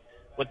quarterback,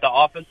 with the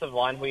offensive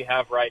line we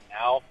have right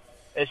now,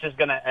 it's just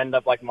going to end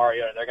up like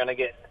Mariota. They're going to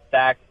get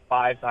sacked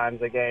 5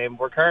 times a game.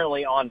 We're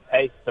currently on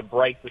pace to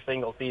break the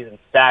single-season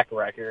sack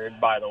record,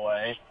 by the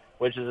way,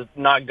 which is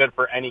not good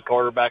for any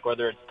quarterback,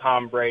 whether it's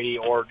Tom Brady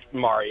or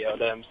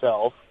Mariota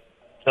himself.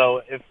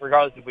 So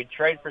regardless if we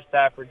trade for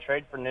Stafford,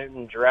 trade for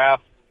Newton,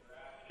 draft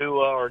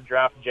Tua or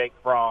draft Jake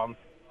Fromm,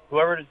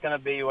 whoever it's going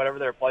to be, whatever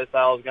their play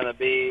style is going to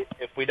be,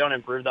 if we don't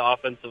improve the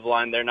offensive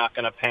line, they're not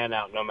going to pan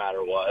out no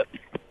matter what.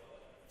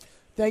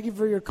 Thank you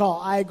for your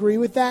call. I agree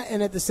with that.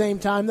 And at the same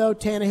time, though,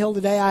 Tannehill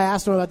today, I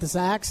asked him about the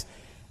sacks,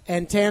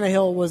 and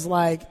Tannehill was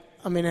like,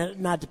 I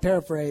mean, not to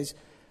paraphrase,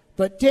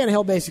 but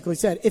Tannehill basically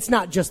said, it's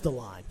not just the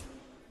line.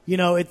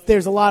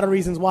 There's a lot of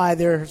reasons why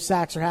their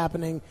sacks are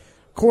happening.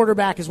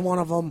 Quarterback is one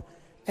of them.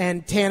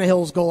 And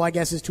Tannehill's goal, I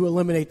guess, is to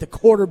eliminate the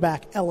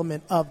quarterback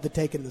element of the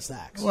taking the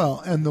sacks.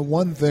 Well, and the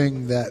one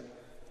thing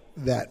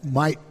that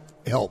might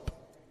help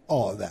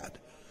all of that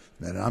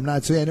And I'm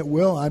not saying it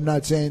will. I'm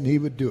not saying he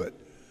would do it.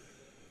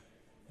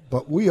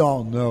 But we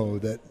all know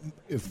that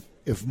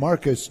if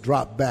Marcus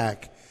dropped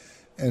back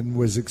and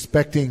was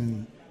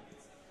expecting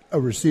a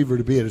receiver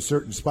to be at a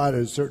certain spot at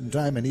a certain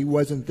time and he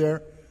wasn't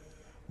there,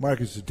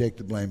 Marcus would take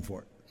the blame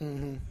for it.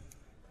 Mm-hmm.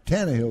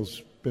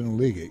 Tannehill's been in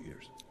the league 8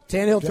 years.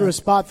 Tannehill threw a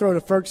spot throw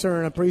to Ferguson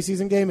in a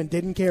preseason game and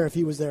didn't care if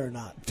he was there or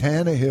not.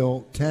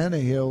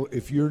 Tannehill,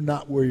 if you're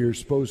not where you're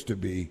supposed to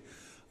be,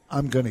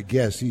 I'm going to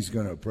guess he's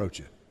going to approach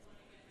you.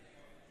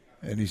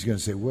 And he's going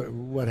to say,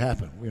 what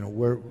happened? You know,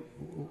 where,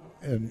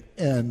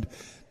 and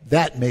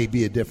that may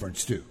be a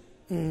difference too.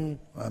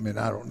 Mm-hmm. I mean,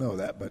 I don't know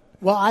that, but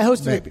well, I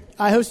hosted maybe.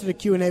 a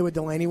Q&A with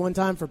Delaney one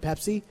time for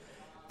Pepsi,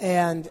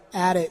 and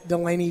at it,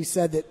 Delaney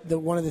said that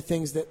one of the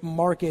things that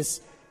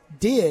Marcus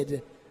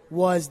did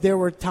was there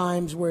were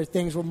times where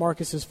things were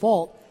Marcus's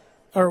fault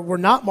or were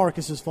not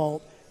Marcus's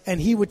fault,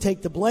 and he would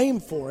take the blame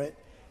for it,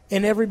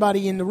 and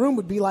everybody in the room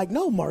would be like,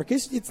 no,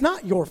 Marcus, it's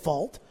not your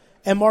fault.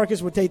 And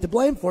Marcus would take the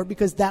blame for it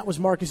because that was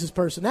Marcus's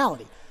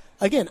personality.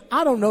 Again,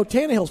 I don't know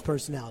Tannehill's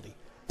personality,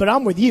 but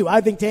I'm with you. I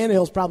think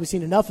Tannehill's probably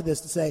seen enough of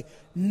this to say,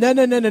 no.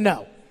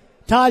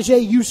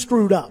 Tajay, you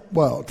screwed up.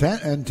 Well,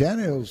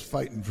 Tannehill's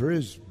fighting for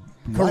his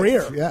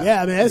career. Life.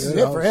 Yeah, I mean, this is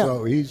it for him.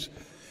 So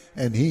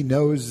he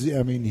knows,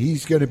 I mean,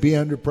 he's going to be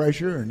under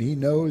pressure, and he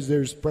knows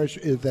there's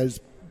pressure,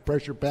 that's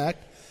pressure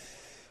packed.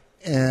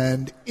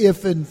 And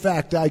if, in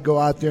fact, I go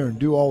out there and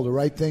do all the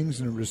right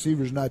things and the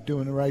receiver's not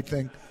doing the right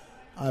thing,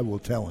 I will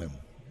tell him,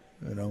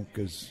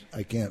 because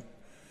I can't.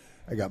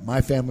 I got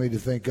my family to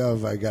think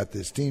of. I got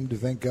this team to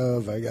think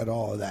of. I got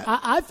all of that.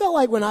 I felt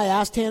like when I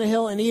asked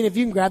Tannehill, and Ian, if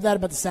you can grab that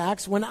about the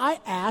sacks, when I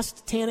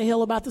asked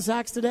Tannehill about the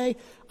sacks today,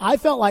 I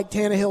felt like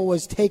Tannehill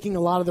was taking a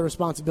lot of the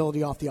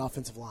responsibility off the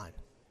offensive line.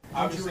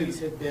 Injuries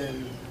have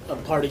been a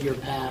part of your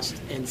past,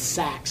 and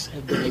sacks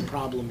have been a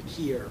problem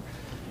here.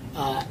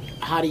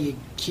 How do you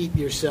keep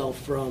yourself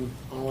from,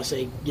 I don't want to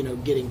say,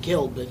 getting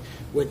killed, but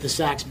with the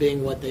sacks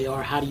being what they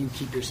are, how do you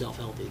keep yourself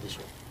healthy this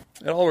year?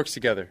 It all works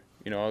together.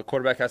 A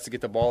quarterback has to get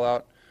the ball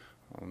out,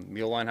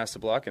 the O-line has to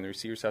block, and the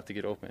receivers have to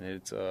get open.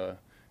 It's a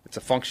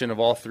function of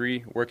all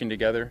three working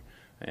together,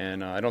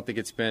 and I don't think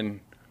it's been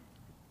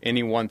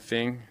any one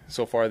thing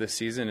so far this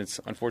season. It's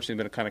unfortunately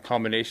been a kind of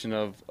combination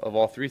of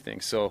all three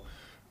things. So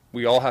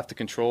we all have to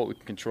control what we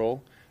can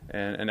control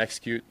and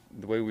execute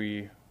the way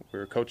we're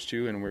coached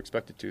to and we're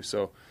expected to.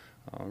 So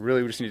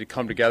really we just need to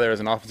come together as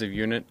an offensive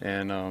unit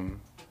and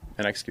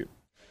execute.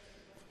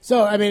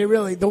 So, I mean,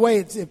 the way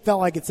it felt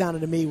like it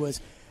sounded to me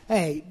was,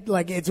 hey,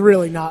 like it's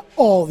really not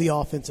all the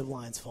offensive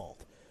line's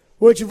fault,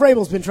 which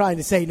Vrabel's been trying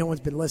to say no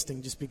one's been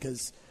listening just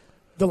because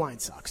the line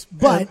sucks.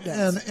 But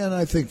and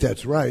I think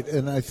that's right.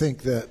 And I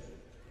think that,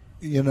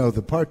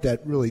 the part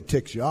that really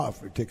ticks you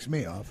off or ticks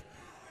me off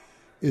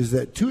is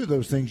that two of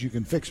those things you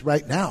can fix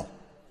right now.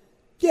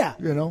 Yeah.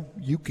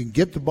 You can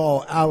get the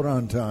ball out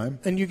on time.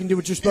 And you can do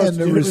what you're supposed to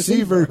do. And the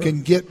receiver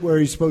can get where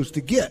he's supposed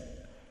to get.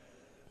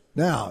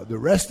 Now, the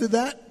rest of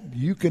that,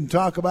 you can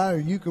talk about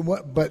it,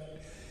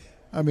 but,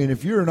 I mean,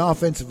 if you're an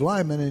offensive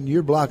lineman and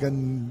you're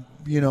blocking,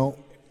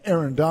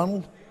 Aaron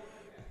Donald,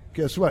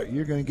 guess what?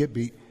 You're going to get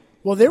beat.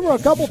 Well, there were a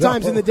couple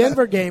times in the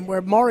Denver game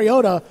where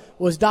Mariota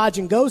was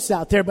dodging ghosts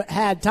out there but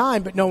had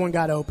time, but no one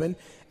got open.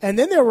 And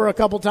then there were a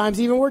couple times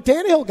even where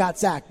Tannehill got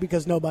sacked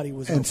because nobody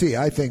was open. And see,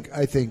 I think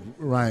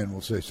Ryan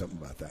will say something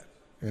about that.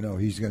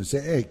 He's going to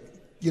say, hey,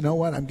 you know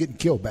what? I'm getting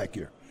killed back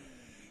here.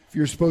 If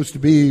you're supposed to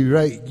be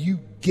right, you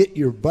get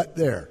your butt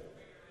there,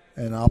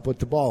 and I'll put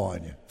the ball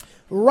on you.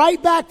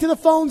 Right back to the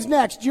phones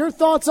next. Your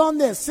thoughts on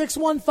this,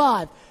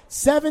 615-737-1025,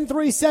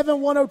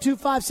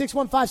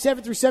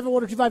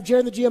 615-737-1025.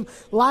 Jared and the GM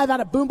live out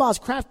at Boomba's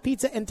Craft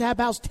Pizza and Tap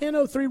House,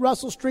 1003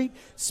 Russell Street,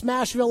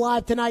 Smashville,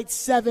 live tonight,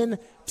 7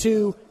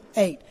 to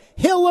 8.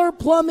 Hiller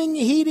Plumbing,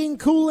 Heating,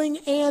 Cooling,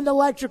 and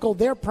Electrical.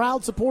 They're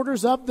proud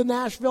supporters of the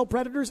Nashville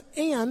Predators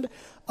and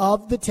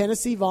of the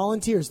Tennessee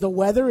Volunteers. The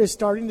weather is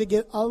starting to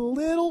get a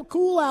little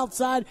cool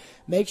outside.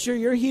 Make sure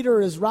your heater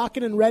is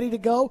rocking and ready to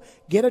go.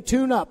 Get a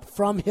tune-up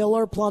from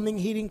Hiller Plumbing,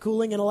 Heating,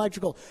 Cooling, and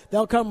Electrical.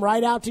 They'll come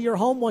right out to your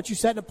home once you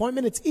set an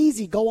appointment. It's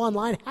easy. Go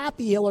online,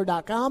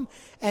 happyhiller.com,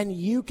 and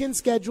you can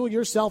schedule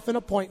yourself an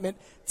appointment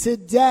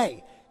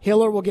today.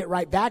 Hiller will get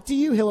right back to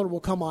you. Hiller will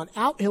come on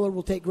out. Hiller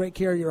will take great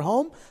care of your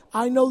home.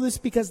 I know this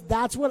because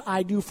that's what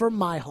I do for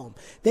my home.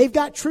 They've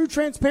got true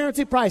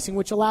transparency pricing,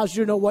 which allows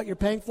you to know what you're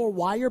paying for,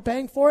 why you're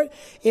paying for it.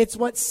 It's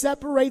what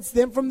separates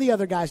them from the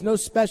other guys. No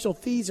special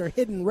fees or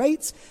hidden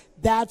rates.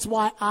 That's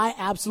why I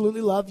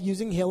absolutely love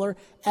using Hiller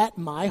at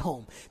my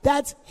home.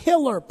 That's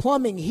Hiller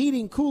Plumbing,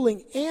 Heating,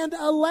 Cooling, and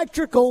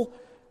Electrical.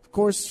 Of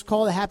course,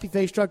 call the Happy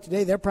Face Truck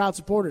today. They're proud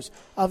supporters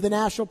of the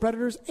Nashville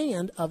Predators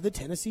and of the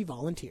Tennessee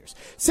Volunteers.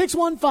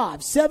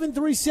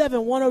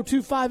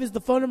 615-737-1025 is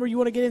the phone number you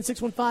want to get in.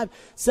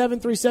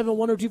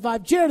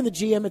 615-737-1025. Jared and the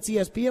GM at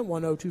ESPN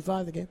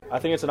 1025 the game. I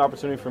think it's an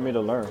opportunity for me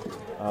to learn,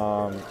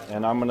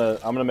 and I'm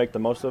gonna make the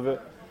most of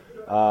it.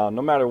 No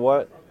matter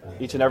what,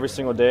 each and every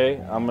single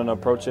day, I'm gonna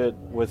approach it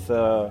with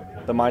the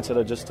mindset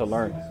of just to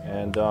learn.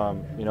 And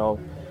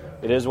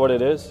it is what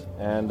it is,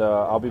 and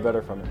I'll be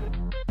better from it.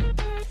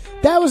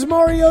 That was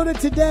Mariota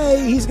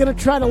today. He's going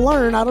to try to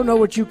learn. I don't know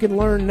what you can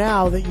learn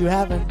now that you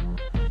haven't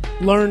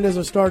learned as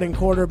a starting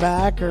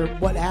quarterback or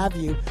what have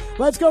you.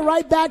 Let's go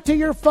right back to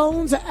your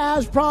phones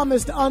as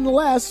promised,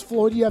 unless,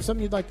 Floyd, you have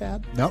something you'd like to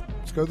add? Nope.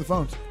 Let's go to the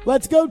phones.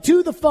 Let's go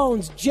to the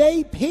phones.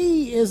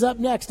 JP is up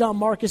next on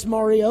Marcus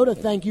Mariota.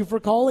 Thank you for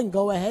calling.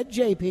 Go ahead,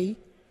 JP.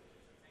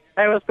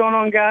 Hey, what's going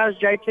on, guys?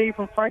 JT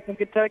from Franklin,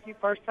 Kentucky.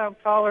 First-time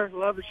caller.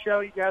 Love the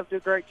show. You guys do a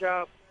great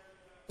job.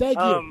 Thank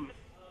you.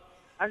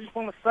 I just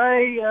want to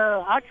say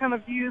I kind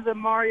of view the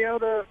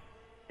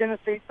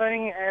Mariota-Tennessee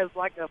thing as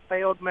like a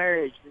failed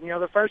marriage. You know,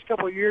 the first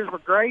couple of years were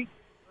great,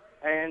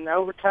 and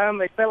over time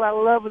they fell out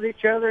of love with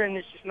each other, and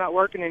it's just not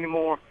working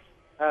anymore.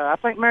 I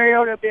think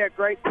Mariota would be a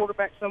great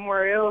quarterback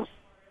somewhere else,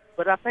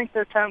 but I think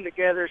their time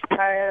together is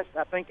past.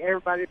 I think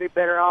everybody would be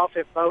better off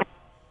if both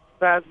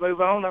sides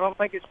move on. I don't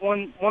think it's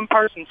one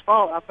person's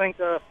fault. I think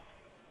it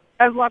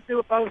has a lot to do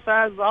with both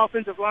sides. The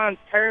offensive line's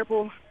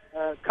terrible.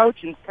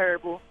 Coaching's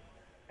terrible.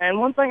 And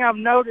one thing I've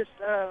noticed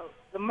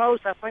the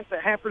most, I think,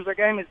 that hampers their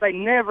game is they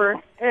never,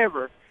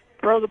 ever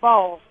throw the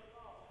ball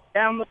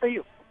down the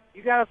field.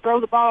 You got to throw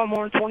the ball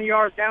more than 20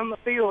 yards down the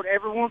field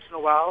every once in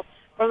a while,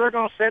 or they're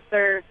going to sit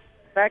there,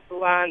 back the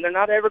line. They're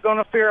not ever going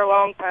to fear a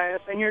long pass,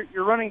 and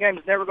your running game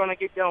is never going to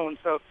get going.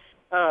 So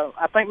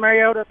I think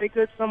Mariota would be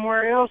good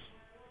somewhere else.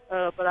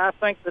 But I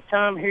think the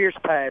time here's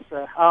passed.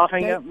 I'll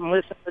hang up and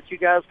listen to what you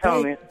guys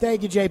comment.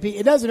 Thank you, JP.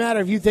 It doesn't matter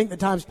if you think the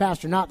time's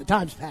passed or not. The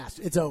time's passed.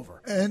 It's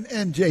over. And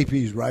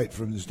JP's right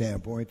from the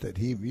standpoint that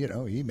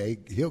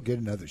he'll get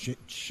another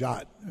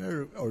shot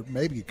or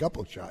maybe a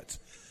couple of shots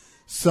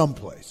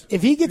someplace.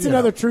 If he gets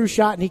another true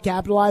shot and he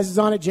capitalizes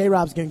on it,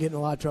 J-Rob's going to get in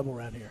a lot of trouble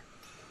around here.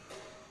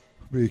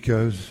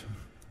 Because?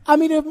 I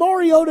mean, if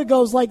Mariota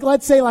goes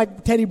let's say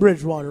Teddy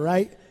Bridgewater,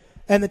 right?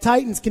 And the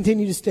Titans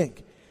continue to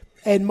stink.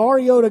 And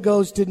Mariota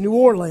goes to New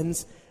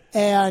Orleans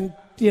and,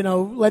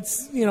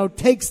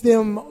 takes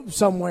them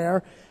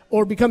somewhere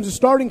or becomes a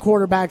starting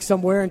quarterback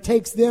somewhere and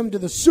takes them to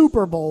the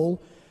Super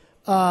Bowl,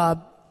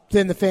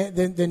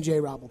 then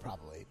J-Rob will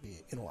probably be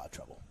in a lot of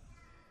trouble.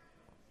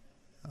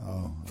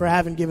 Oh. For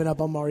having given up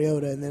on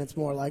Mariota, and then it's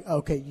more like,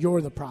 okay,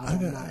 you're the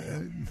problem, not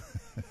him.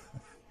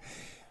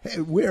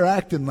 Hey, we're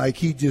acting like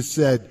he just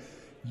said,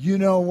 you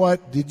know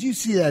what? Did you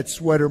see that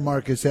sweater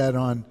Marcus had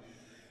on?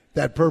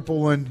 That purple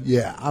one,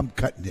 yeah, I'm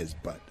cutting his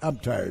butt. I'm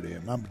tired of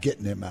him. I'm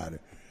getting him out of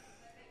it.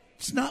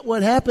 It's not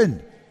what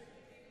happened.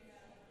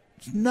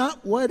 It's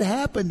not what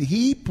happened.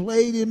 He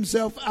played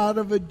himself out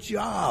of a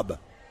job.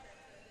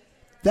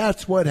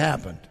 That's what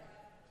happened.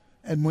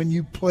 And when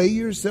you play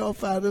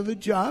yourself out of a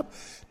job,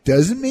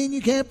 doesn't mean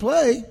you can't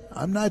play.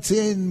 I'm not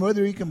saying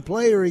whether he can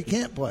play or he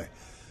can't play.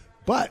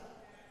 But,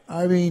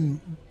 I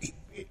mean,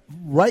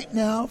 right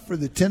now for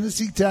the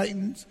Tennessee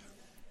Titans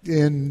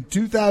in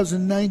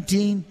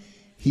 2019,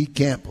 he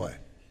can't play.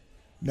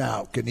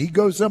 Now, can he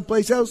go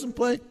someplace else and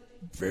play?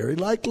 Very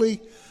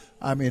likely.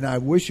 I mean, I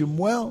wish him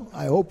well.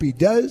 I hope he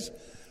does.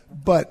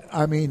 But,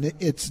 I mean,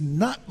 it's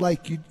not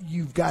like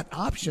you've got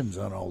options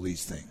on all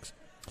these things.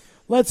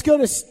 Let's go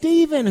to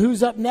Steven,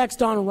 who's up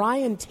next on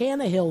Ryan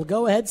Tannehill.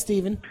 Go ahead,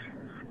 Steven.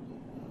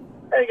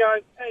 Hey,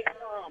 guys. Hey,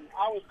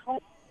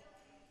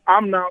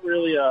 I'm not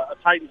really a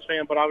Titans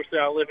fan, but obviously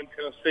I live in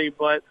Tennessee.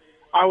 But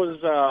I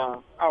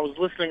was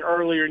listening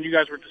earlier, and you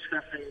guys were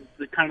discussing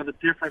the kind of the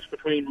difference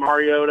between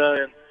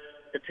Mariota and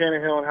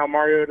Tannehill, and how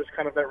Mariota's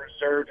kind of that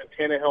reserved, and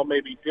Tannehill may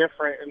be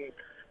different. And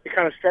it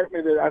kind of struck me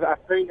that I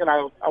think, and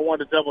I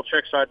wanted to double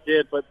check, so I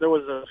did. But there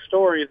was a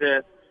story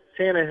that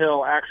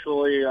Tannehill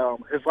actually,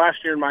 his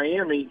last year in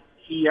Miami,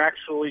 he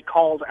actually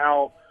called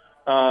out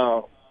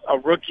a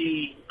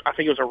rookie, I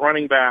think it was a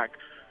running back,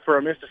 for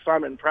a missed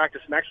assignment in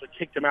practice, and actually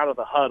kicked him out of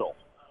the huddle.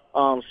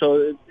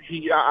 So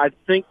I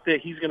think that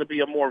he's going to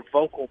be a more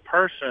vocal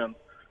person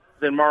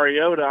than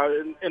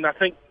Mariota, and I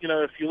think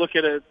if you look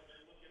at it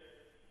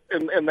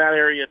in that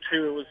area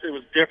too, it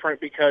was different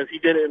because he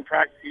did it in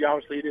practice. He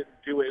obviously didn't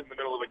do it in the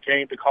middle of a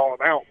game to call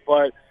him out,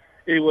 but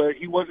he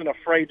wasn't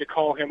afraid to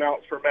call him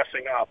out for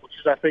messing up, which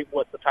is I think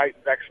what the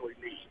Titans actually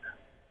need.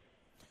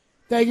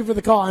 Thank you for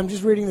the call. I'm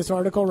just reading this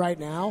article right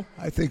now.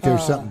 I think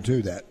there's something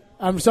to that.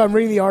 I'm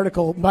reading the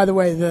article. By the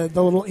way, the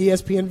little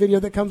ESPN video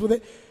that comes with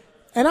it.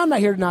 And I'm not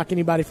here to knock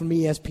anybody from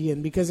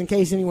ESPN because in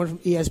case anyone from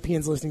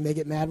ESPN's listening, they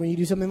get mad when you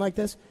do something like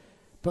this.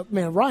 But,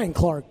 man, Ryan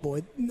Clark,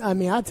 boy, I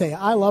mean, I tell you,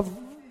 I love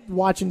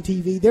watching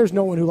TV. There's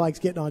no one who likes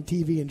getting on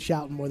TV and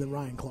shouting more than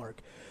Ryan Clark.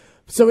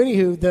 So,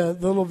 anywho, the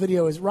little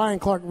video is Ryan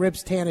Clark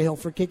rips Tannehill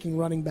for kicking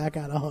running back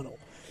out of huddle.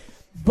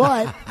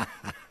 But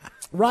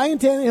Ryan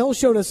Tannehill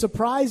showed a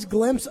surprise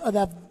glimpse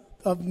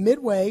of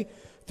midway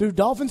through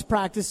Dolphins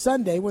practice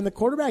Sunday when the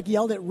quarterback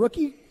yelled at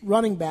rookie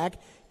running back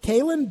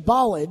Kalen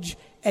Ballage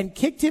and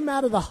kicked him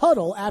out of the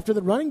huddle after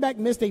the running back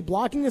missed a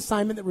blocking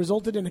assignment that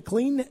resulted in a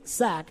clean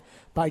sack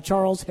by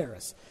Charles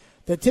Harris.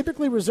 The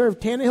typically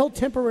reserved Tannehill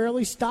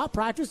temporarily stopped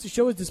practice to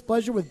show his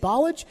displeasure with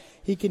Ballage.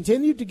 He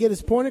continued to get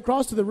his point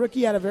across to the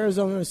rookie out of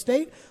Arizona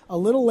State. A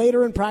little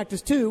later in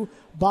practice, too,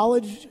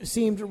 Ballage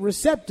seemed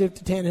receptive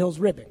to Tannehill's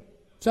ripping.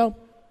 So,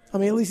 I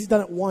mean, at least he's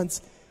done it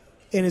once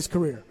in his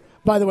career.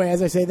 By the way,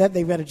 as I say that,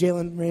 they've got a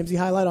Jalen Ramsey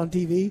highlight on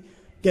TV.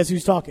 Guess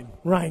who's talking?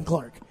 Ryan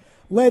Clark.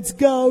 Let's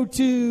go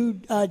to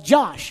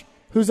Josh,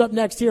 who's up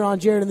next here on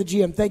Jared and the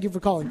GM. Thank you for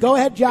calling. Go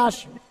ahead,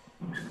 Josh.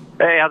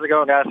 Hey, how's it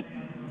going, guys?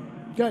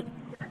 Good.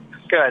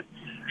 Good.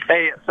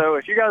 Hey, so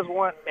if you guys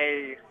want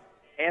a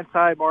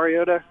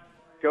anti-Mariota,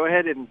 go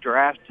ahead and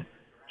draft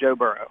Joe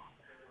Burrow.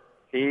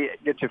 He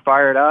gets you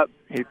fired up.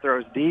 He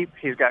throws deep.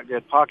 He's got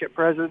good pocket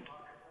presence.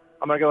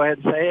 I'm going to go ahead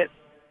and say it.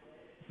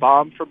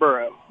 Bomb for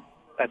Burrow.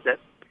 That's it.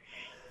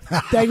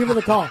 Thank you for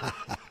the call.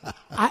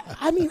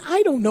 I mean,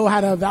 I don't know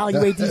how to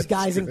evaluate these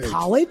guys in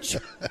college.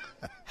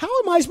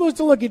 How am I supposed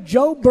to look at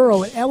Joe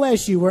Burrow at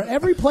LSU, where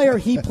every player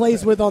he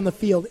plays with on the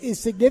field is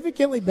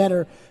significantly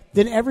better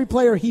than every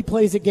player he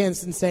plays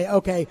against, and say,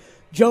 okay,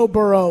 Joe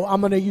Burrow, I'm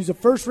going to use a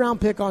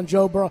first-round pick on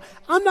Joe Burrow.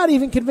 I'm not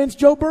even convinced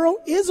Joe Burrow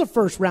is a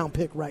first-round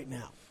pick right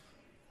now.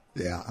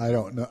 Yeah, I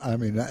don't know. I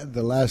mean,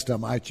 the last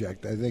time I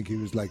checked, I think he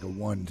was like a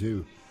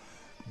 1-2.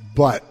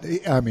 But,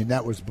 I mean,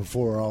 that was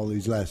before all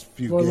these last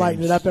few games. We're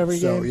lighting it up every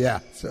game.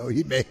 Yeah, so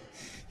he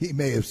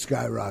may have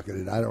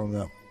skyrocketed. I don't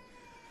know.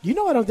 You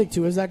know I don't think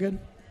Tua's that good.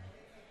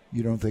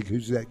 You don't think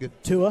who's that good?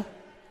 Tua.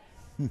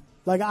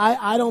 Like,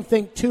 I don't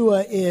think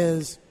Tua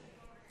is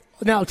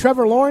 – now,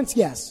 Trevor Lawrence,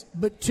 yes.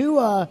 But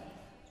Tua,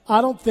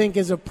 I don't think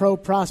is a pro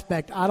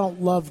prospect. I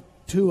don't love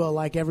Tua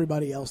like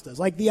everybody else does.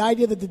 Like, the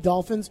idea that the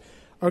Dolphins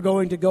are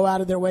going to go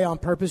out of their way on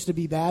purpose to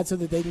be bad so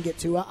that they can get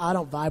Tua, I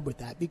don't vibe with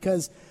that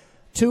because –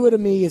 Tua, to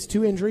me, is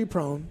too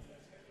injury-prone.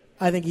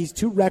 I think he's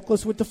too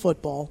reckless with the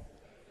football.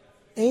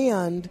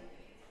 And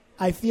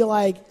I feel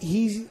like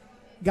he's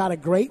got a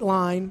great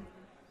line,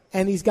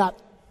 and he's got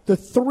the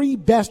 3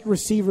 best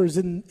receivers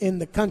in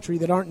the country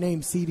that aren't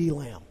named CeeDee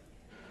Lamb.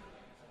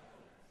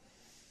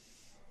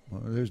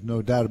 Well, there's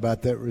no doubt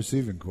about that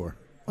receiving core.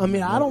 I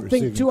mean, I don't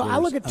think Tua – I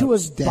look at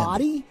Tua's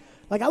body.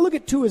 Like, I look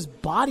at Tua's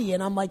body,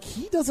 and I'm like,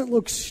 he doesn't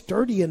look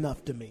sturdy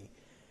enough to me.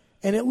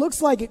 And it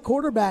looks like at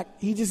quarterback,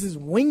 he just is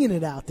winging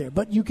it out there.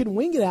 But you can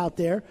wing it out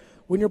there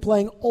when you're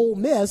playing Ole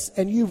Miss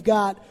and you've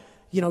got,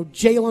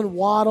 Jalen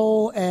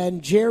Waddle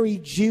and Jerry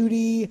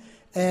Jeudy,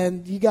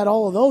 and you got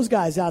all of those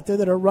guys out there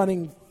that are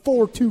running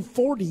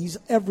 4.240s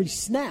every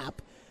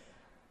snap.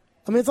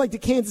 I mean, it's like the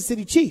Kansas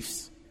City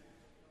Chiefs.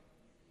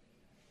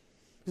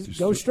 Just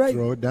go straight.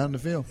 Throw it down the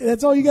field.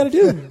 That's all you got to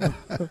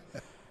do.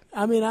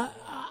 I mean,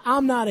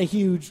 I'm not a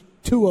huge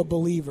Tua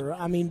believer.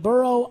 I mean,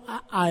 Burrow,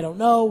 I don't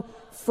know.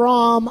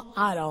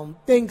 I don't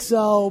think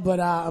so,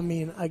 but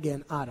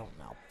again, I don't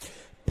know.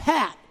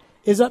 Pat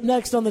is up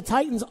next on the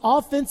Titans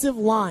offensive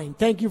line.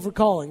 Thank you for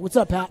calling. What's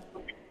up, Pat?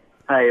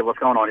 Hey, what's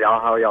going on, y'all?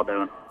 How are y'all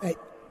doing? Hey,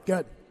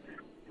 good.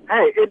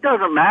 Hey, it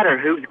doesn't matter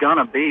who's going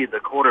to be the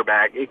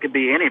quarterback. It could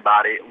be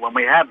anybody. When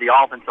we have the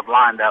offensive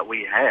line that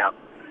we have,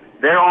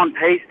 they're on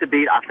pace to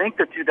beat, I think,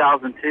 the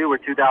 2002 or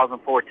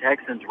 2004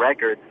 Texans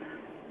record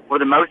for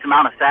the most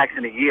amount of sacks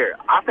in a year.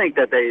 I think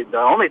that the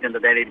only thing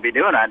that they need to be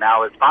doing right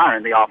now is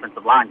firing the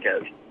offensive line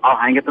coach. I'll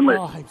hang up and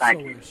listen.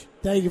 Thank you.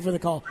 Thank you for the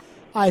call.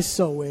 I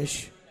so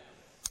wish.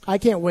 I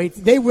can't wait.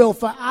 They will.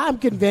 I'm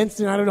convinced,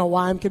 and I don't know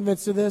why I'm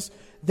convinced of this.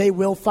 They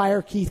will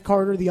fire Keith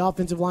Carter, the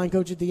offensive line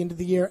coach, at the end of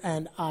the year,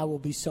 and I will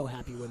be so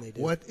happy when they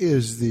do. What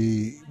is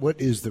the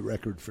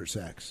record for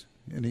sacks?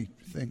 Any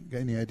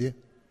idea?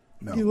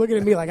 No. You're looking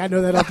at me like I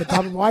know that off the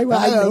top of my head.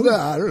 I don't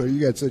know.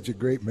 You got such a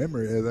great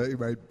memory that you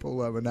might pull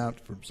that one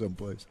out from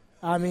someplace.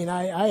 I mean,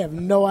 I have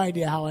no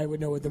idea how I would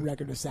know what the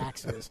record of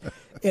sacks is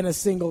in a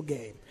single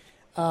game.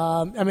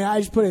 I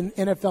just put in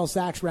NFL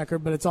sacks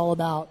record, but it's all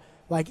about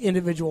like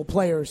individual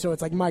players. So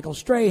it's like Michael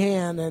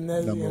Strahan and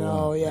then,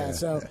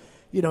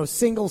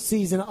 single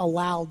season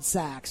allowed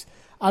sacks.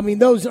 I mean,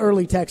 those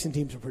early Texan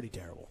teams were pretty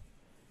terrible.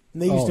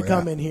 And they used to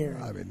come in here.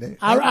 I mean,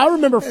 I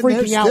remember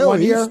freaking out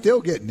one year. He's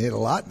still getting hit a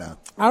lot now.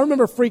 I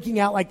remember freaking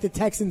out like the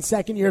Texans'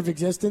 second year of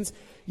existence.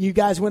 You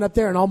guys went up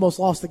there and almost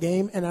lost the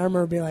game, and I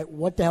remember being like,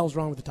 what the hell's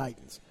wrong with the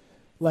Titans?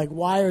 Like,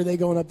 why are they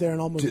going up there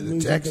and almost losing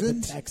to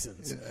the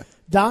Texans?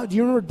 Yeah. Do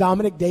you remember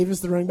Dominic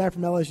Davis, the running back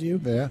from LSU?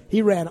 Yeah.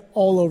 He ran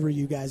all over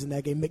you guys in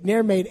that game.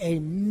 McNair made a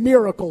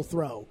miracle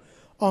throw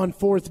on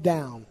 4th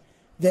down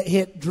that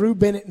hit Drew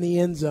Bennett in the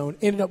end zone,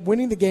 ended up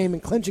winning the game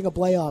and clinching a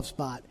playoff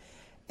spot.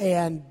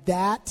 And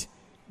that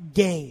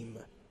game,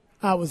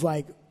 I was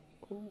like,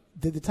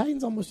 did the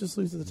Titans almost just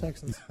lose to the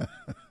Texans?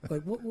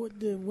 Like,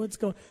 what's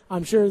going on?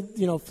 I'm sure,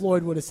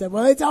 Floyd would have said,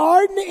 well, it's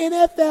hard in the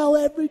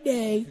NFL every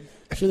day.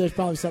 I'm sure there's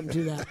probably something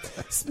to that.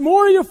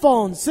 More of your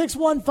phones,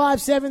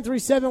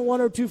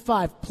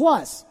 615-737-1025.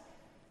 Plus,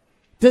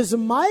 does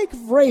Mike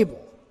Vrabel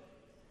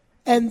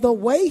and the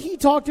way he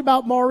talked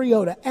about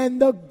Mariota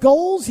and the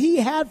goals he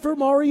had for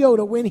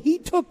Mariota when he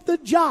took the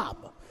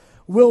job,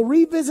 we'll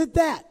revisit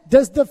that.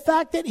 Does the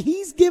fact that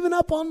he's given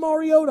up on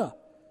Mariota,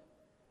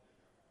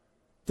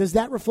 does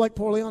that reflect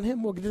poorly on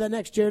him? We'll get to that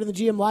next. Jared and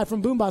the GM live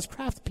from Boombox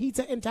Craft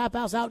Pizza and Tap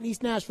House out in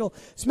East Nashville.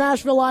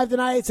 Smashville live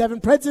tonight at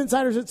 7. Preds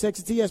Insiders at 6.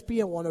 It's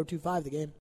ESPN 102.5 The Game.